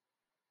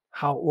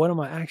 What am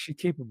I actually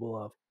capable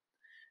of?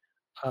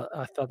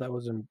 I thought that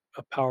was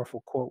a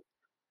powerful quote.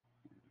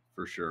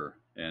 For sure.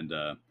 And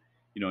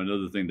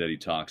another thing that he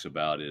talks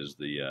about is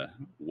the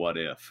what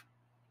if.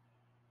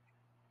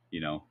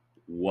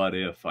 What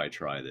if I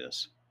try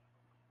this?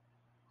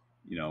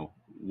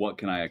 What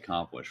can I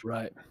accomplish?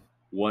 Right.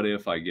 What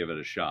if I give it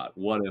a shot?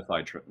 What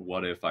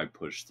if I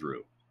push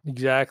through?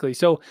 Exactly.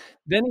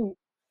 Then he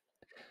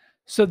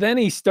then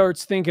he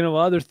starts thinking of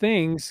other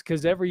things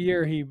because every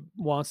year he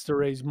wants to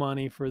raise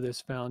money for this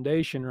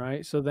foundation,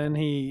 right? So then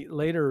he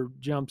later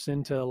jumps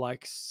into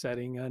like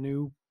setting a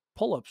new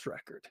pull-ups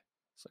record.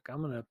 It's like,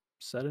 I'm gonna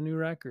set a new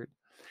record.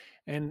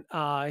 And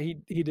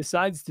he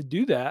decides to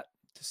do that,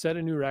 to set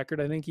a new record.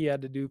 I think he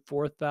had to do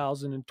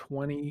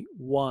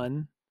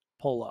 4,021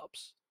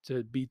 pull-ups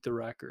to beat the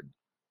record.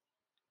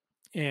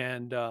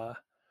 And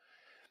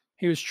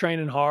he was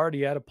training hard.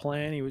 He had a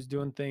plan. He was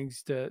doing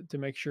things to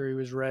make sure he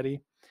was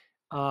ready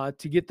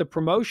to get the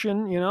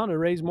promotion, to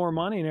raise more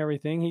money and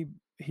everything.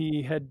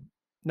 He had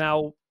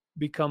now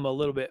become a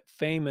little bit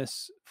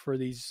famous for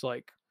these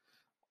like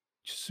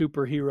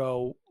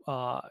superhero,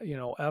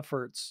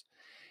 efforts.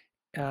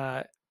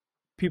 Uh,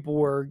 People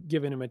were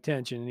giving him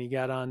attention, and he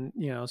got on,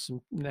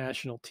 some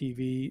national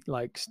TV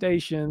like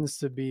stations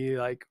to be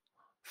like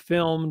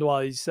filmed while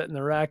he's setting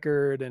the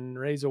record and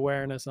raise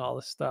awareness and all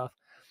this stuff.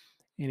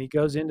 And he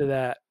goes into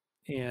that,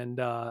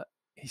 and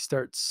he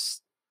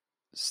starts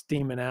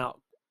steaming out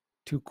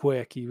too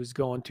quick. He was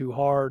going too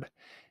hard.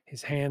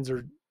 His hands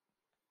are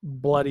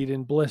bloodied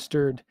and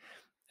blistered.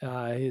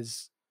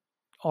 His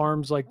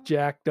arms like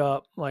jacked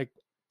up, like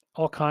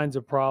all kinds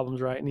of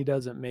problems, right? And he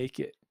doesn't make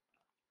it.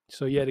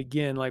 So yet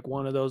again, like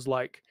one of those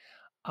like,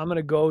 I'm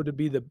gonna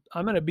be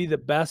the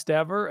best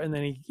ever, and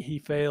then he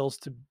fails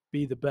to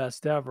be the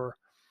best ever.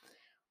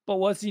 But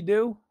what's he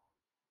do?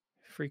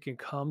 Freaking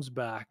comes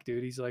back,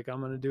 dude. He's like, I'm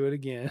gonna do it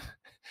again.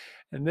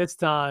 And this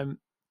time,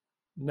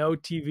 no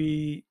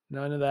TV,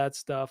 none of that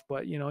stuff.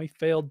 But he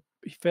failed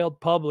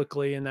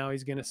publicly, and now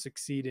he's gonna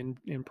succeed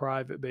in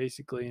private,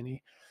 basically. And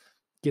he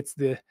gets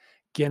the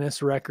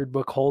Guinness record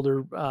book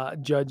holder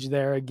judge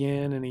there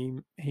again,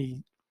 and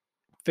he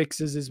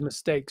fixes his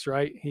mistakes,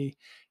 right? He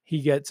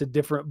gets a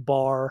different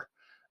bar,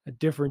 a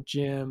different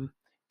gym,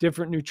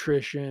 different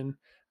nutrition,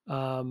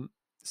 um,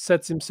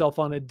 sets himself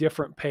on a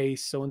different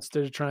pace. So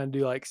instead of trying to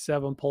do like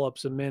 7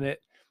 pull-ups a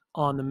minute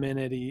on the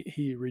minute,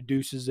 he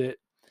reduces it,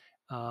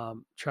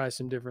 tries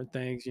some different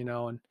things,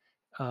 and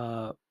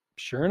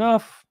sure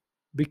enough,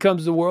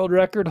 becomes the world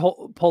record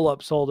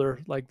pull-ups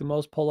holder, like the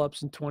most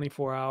pull-ups in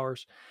 24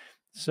 hours.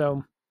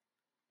 So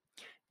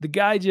the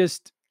guy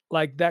just,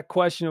 like, that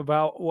question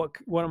about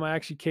what am I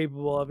actually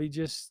capable of? He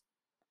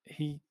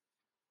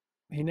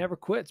he never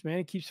quits, man.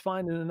 He keeps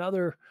finding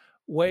another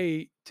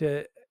way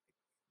to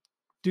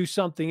do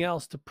something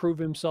else, to prove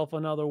himself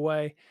another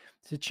way,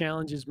 to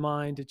challenge his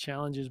mind, to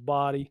challenge his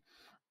body.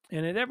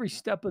 And at every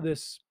step of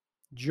this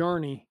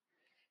journey,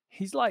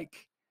 he's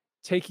like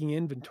taking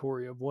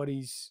inventory of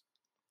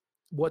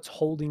what's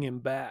holding him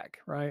back,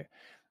 right?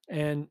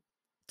 And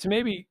to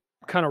maybe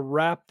kind of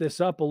wrap this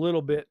up a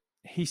little bit,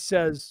 he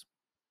says,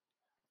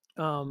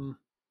 um,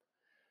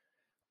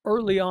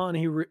 early on,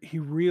 he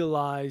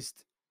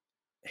realized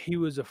he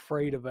was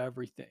afraid of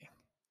everything,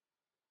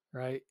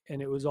 right?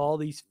 And it was all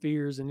these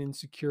fears and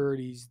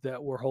insecurities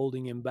that were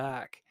holding him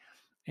back.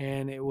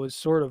 And it was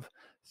sort of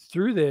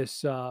through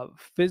this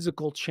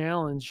physical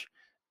challenge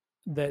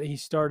that he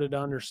started to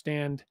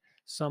understand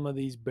some of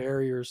these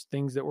barriers,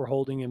 things that were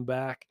holding him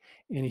back,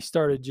 and he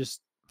started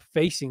just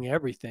facing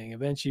everything.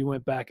 Eventually, he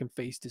went back and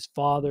faced his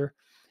father.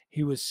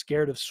 He was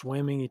scared of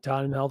swimming. He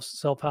taught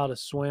himself how to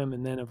swim,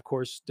 and then, of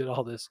course, did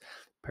all this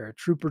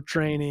paratrooper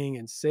training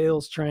and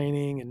sales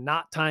training and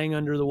not tying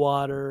under the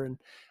water. And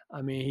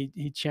I mean,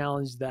 he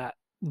challenged that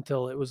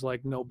until it was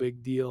like no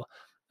big deal.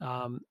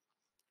 Um,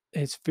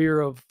 his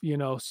fear of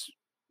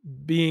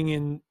being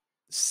in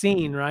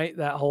seen, right?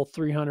 That whole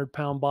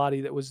 300-pound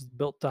body that was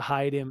built to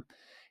hide him.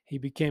 He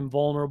became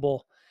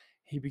vulnerable.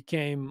 He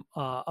became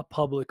a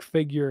public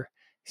figure.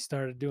 He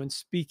started doing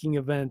speaking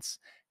events.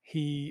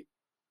 He,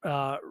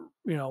 uh,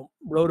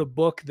 wrote a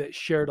book that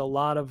shared a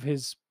lot of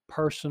his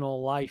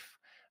personal life.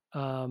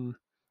 Um,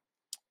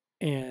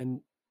 and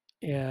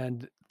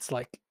it's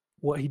like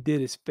what he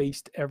did is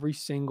faced every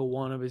single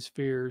one of his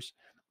fears,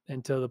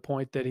 and to the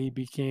point that he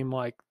became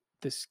like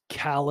this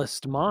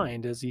calloused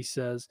mind, as he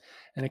says.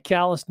 And a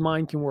calloused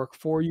mind can work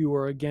for you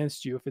or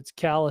against you. If it's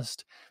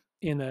calloused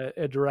in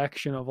a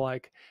direction of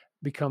like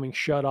becoming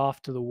shut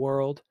off to the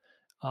world,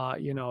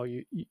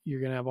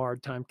 you're gonna have a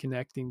hard time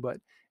connecting. But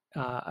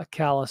a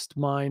calloused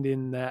mind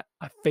in that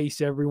I face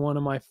every one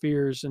of my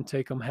fears and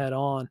take them head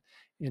on,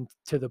 and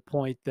to the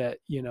point that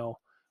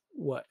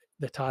what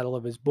the title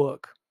of his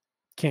book,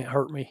 Can't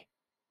Hurt Me.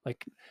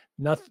 Like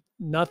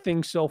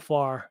nothing so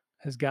far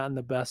has gotten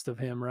the best of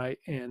him, right?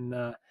 And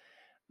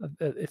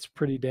it's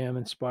pretty damn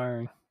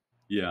inspiring.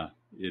 Yeah,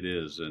 it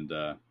is. And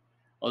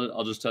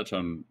I'll just touch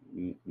on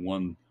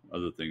one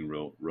other thing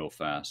real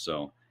fast.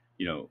 So,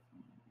 you know,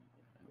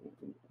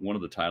 one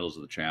of the titles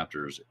of the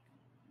chapters,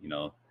 you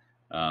know,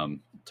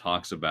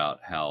 talks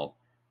about how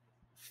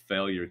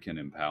failure can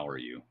empower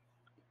you,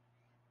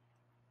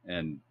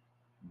 and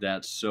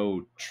that's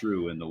so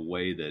true in the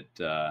way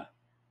that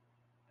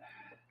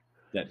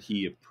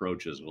he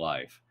approaches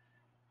life,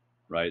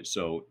 right?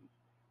 So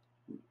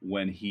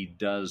when he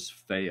does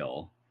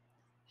fail,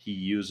 he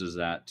uses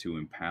that to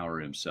empower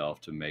himself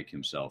to make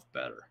himself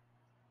better,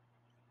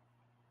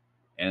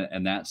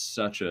 and that's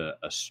such a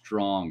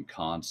strong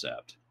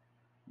concept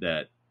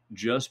that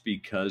just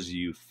because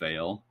you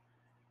fail,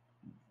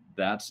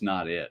 that's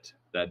not it.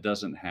 That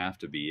doesn't have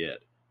to be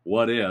it.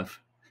 What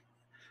if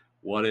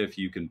what if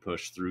you can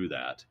push through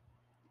that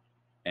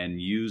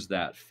and use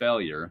that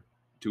failure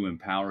to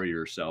empower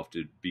yourself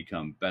to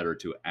become better,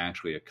 to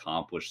actually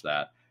accomplish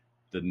that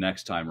the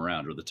next time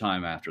around or the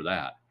time after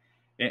that?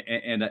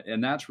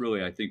 And that's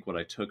really, I think, what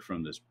I took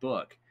from this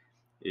book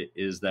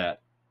is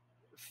that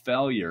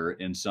failure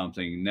in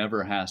something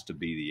never has to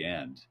be the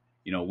end.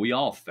 We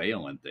all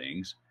fail in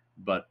things,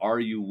 but are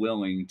you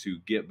willing to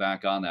get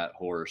back on that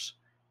horse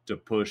to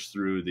push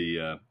through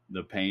the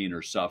pain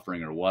or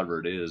suffering or whatever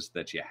it is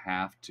that you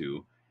have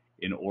to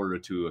in order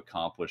to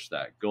accomplish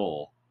that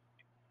goal?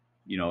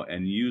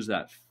 And use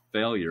that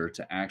failure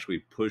to actually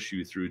push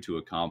you through to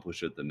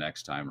accomplish it the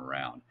next time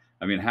around.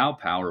 I mean, how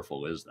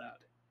powerful is that?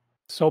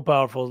 So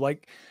powerful.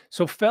 Like,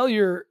 so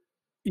failure,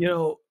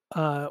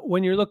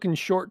 when you're looking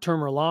short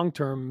term or long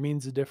term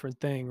means a different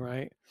thing,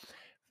 right?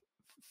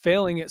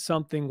 Failing at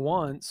something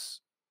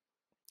once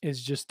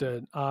is just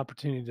an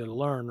opportunity to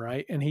learn,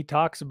 right? And he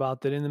talks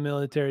about that in the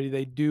military,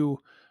 they do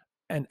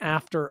an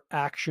after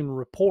action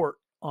report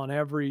on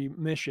every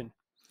mission.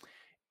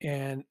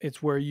 And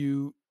it's where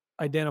you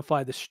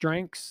identify the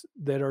strengths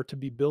that are to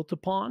be built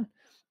upon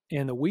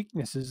and the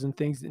weaknesses and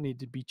things that need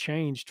to be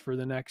changed for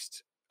the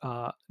next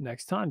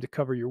time to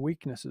cover your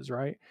weaknesses,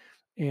 right?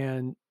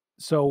 And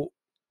so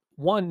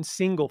one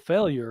single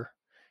failure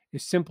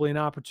is simply an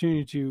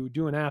opportunity to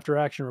do an after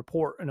action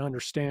report and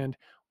understand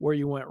where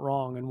you went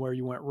wrong and where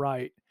you went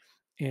right,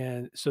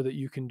 and so that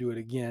you can do it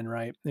again,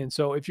 right? And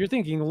so if you're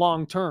thinking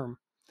long term,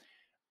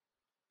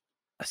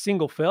 a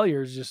single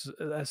failure is just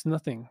that's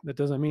nothing. That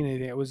doesn't mean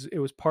anything. It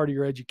was part of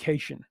your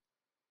education.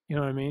 You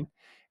know what I mean?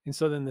 And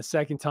so then the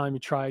second time you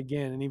try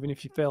again, and even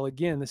if you fail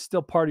again, that's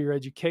still part of your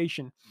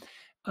education,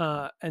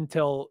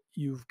 until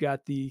you've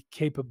got the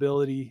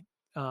capability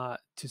to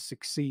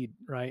succeed,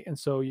 right? And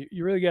so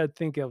you really got to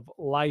think of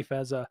life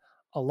as a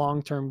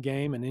long term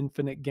game, an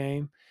infinite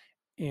game,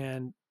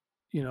 and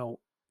you know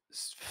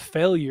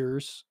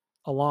failures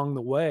along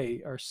the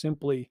way are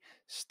simply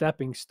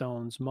stepping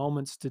stones,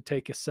 moments to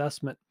take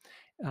assessment,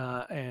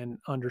 and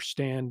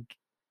understand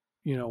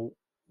you know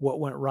what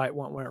went right,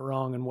 what went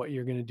wrong, and what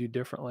you're going to do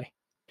differently.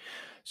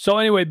 So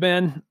anyway,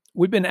 Ben,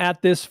 we've been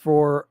at this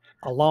for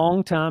a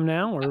long time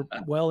now. We're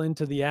well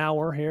into the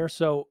hour here.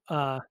 So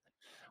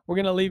we're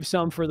gonna leave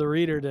some for the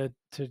reader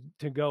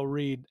to go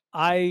read.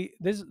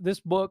 This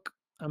book,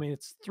 I mean,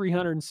 it's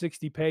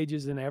 360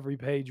 pages, and every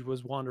page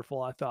was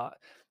wonderful, I thought.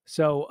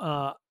 So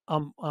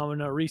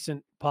on a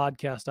recent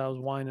podcast, I was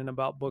whining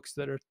about books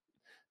that are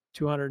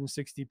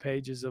 260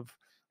 pages of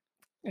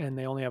and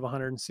they only have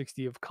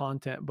 160 of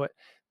content, but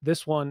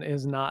this one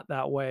is not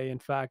that way. In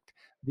fact,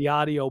 the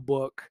audio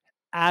book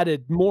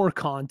added more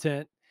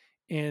content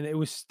and it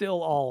was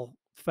still all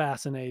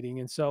fascinating.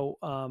 And so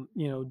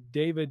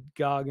David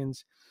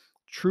Goggins,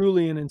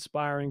 truly an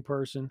inspiring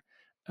person.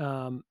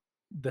 um,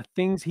 the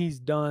things he's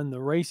done,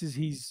 the races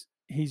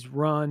he's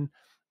run,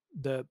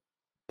 the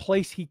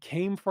place he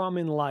came from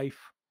in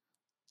life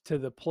to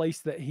the place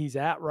that he's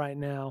at right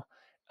now,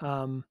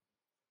 um,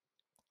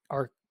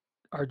 are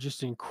are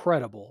just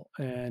incredible.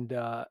 And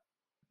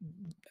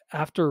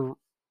after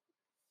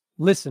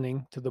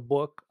listening to the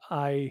book,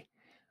 I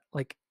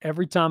like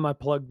every time I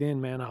plugged in,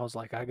 man, I was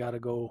like, I gotta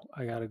go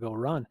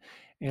run.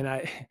 And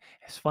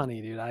it's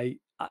funny, dude.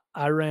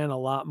 I ran a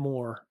lot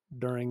more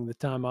during the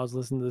time I was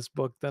listening to this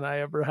book than I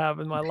ever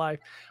have in my life.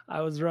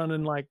 I was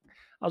running like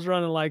I was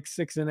running like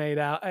 6 and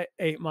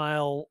 8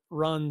 mile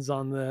runs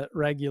on the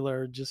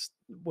regular, just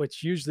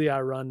which usually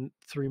I run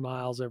 3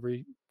 miles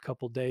every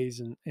couple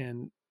days,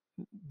 and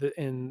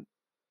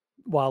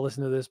while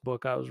listening to this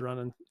book, I was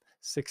running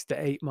 6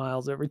 to 8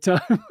 miles every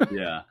time.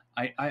 Yeah,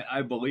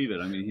 I believe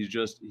it. I mean,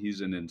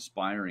 he's an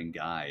inspiring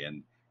guy,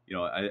 and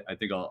I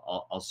think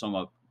I'll sum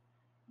up.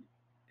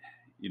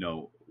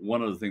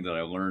 One of the things that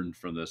I learned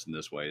from this in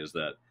this way is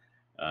that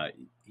uh,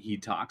 he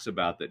talks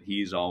about that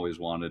he's always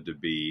wanted to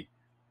be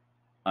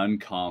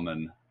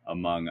uncommon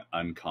among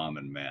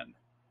uncommon men.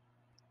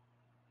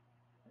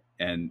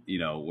 And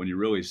when you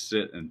really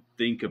sit and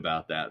think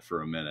about that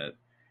for a minute,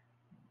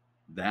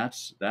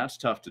 that's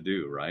tough to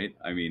do, right?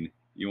 I mean,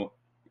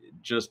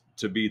 just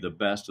to be the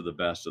best of the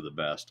best of the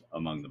best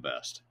among the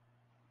best,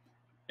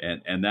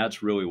 and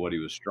that's really what he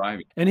was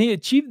striving. And he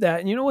achieved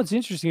that. And you know what's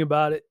interesting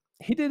about it?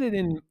 He did it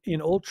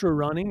in ultra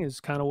running is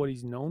kind of what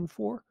he's known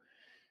for.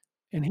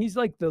 And he's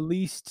like the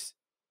least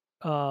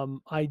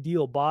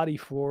ideal body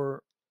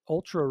for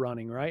ultra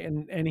running, right?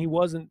 And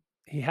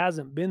he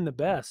hasn't been the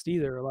best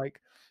either. Like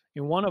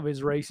in one of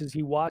his races,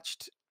 he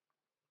watched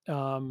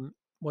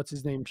what's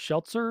his name,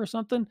 Sheltzer or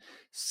something,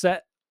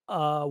 set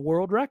a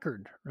world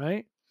record,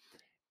 right?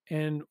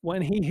 And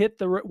when he hit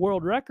the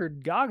world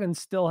record, Goggins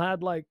still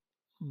had like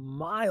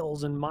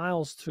miles and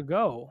miles to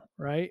go,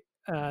 right?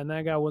 And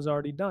that guy was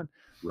already done.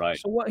 Right.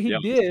 So what he Yeah,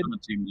 it was did,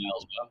 17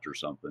 miles left or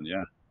something.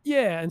 Yeah.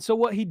 yeah, and so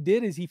what he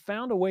did is he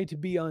found a way to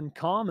be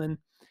uncommon,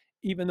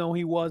 even though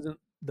he wasn't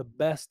the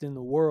best in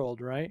the world,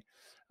 right?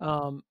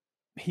 Um,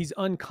 he's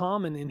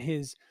uncommon in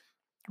his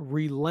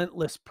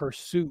relentless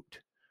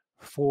pursuit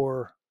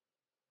for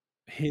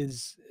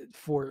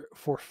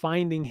for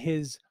finding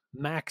his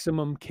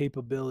maximum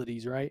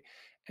capabilities, right?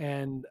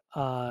 And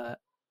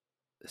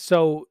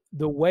so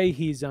the way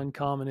he's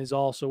uncommon is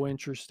also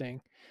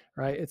interesting,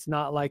 right? It's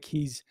not like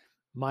he's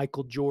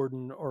Michael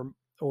Jordan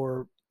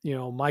or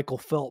Michael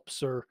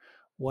Phelps or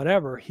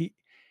whatever.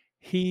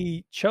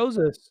 He chose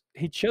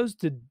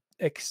to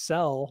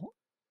excel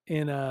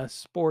in a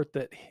sport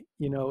that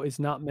is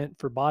not meant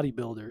for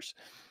bodybuilders.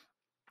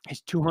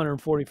 He's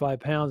 245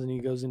 pounds and he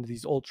goes into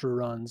these ultra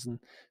runs and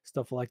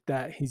stuff like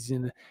that. He's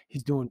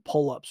doing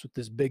pull-ups with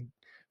this big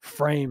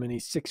frame and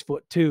he's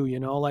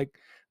 6'2", like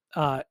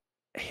uh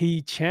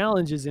he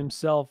challenges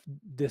himself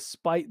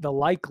despite the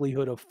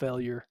likelihood of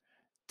failure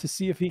to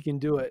see if he can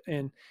do it.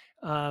 And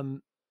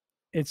um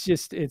it's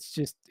just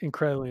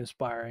incredibly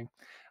inspiring.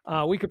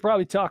 We could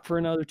probably talk for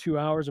another 2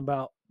 hours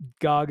about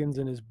Goggins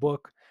and his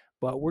book,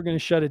 but we're going to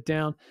shut it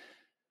down.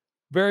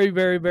 Very,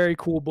 very, very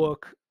cool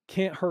book.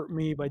 Can't Hurt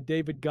Me by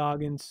David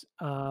Goggins.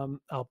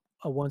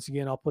 Once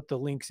again, I'll put the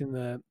links in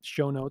the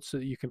show notes so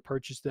that you can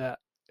purchase that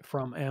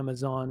from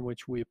Amazon,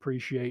 which we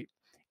appreciate.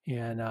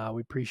 And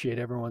we appreciate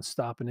everyone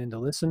stopping in to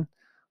listen.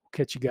 We'll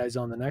catch you guys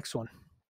on the next one.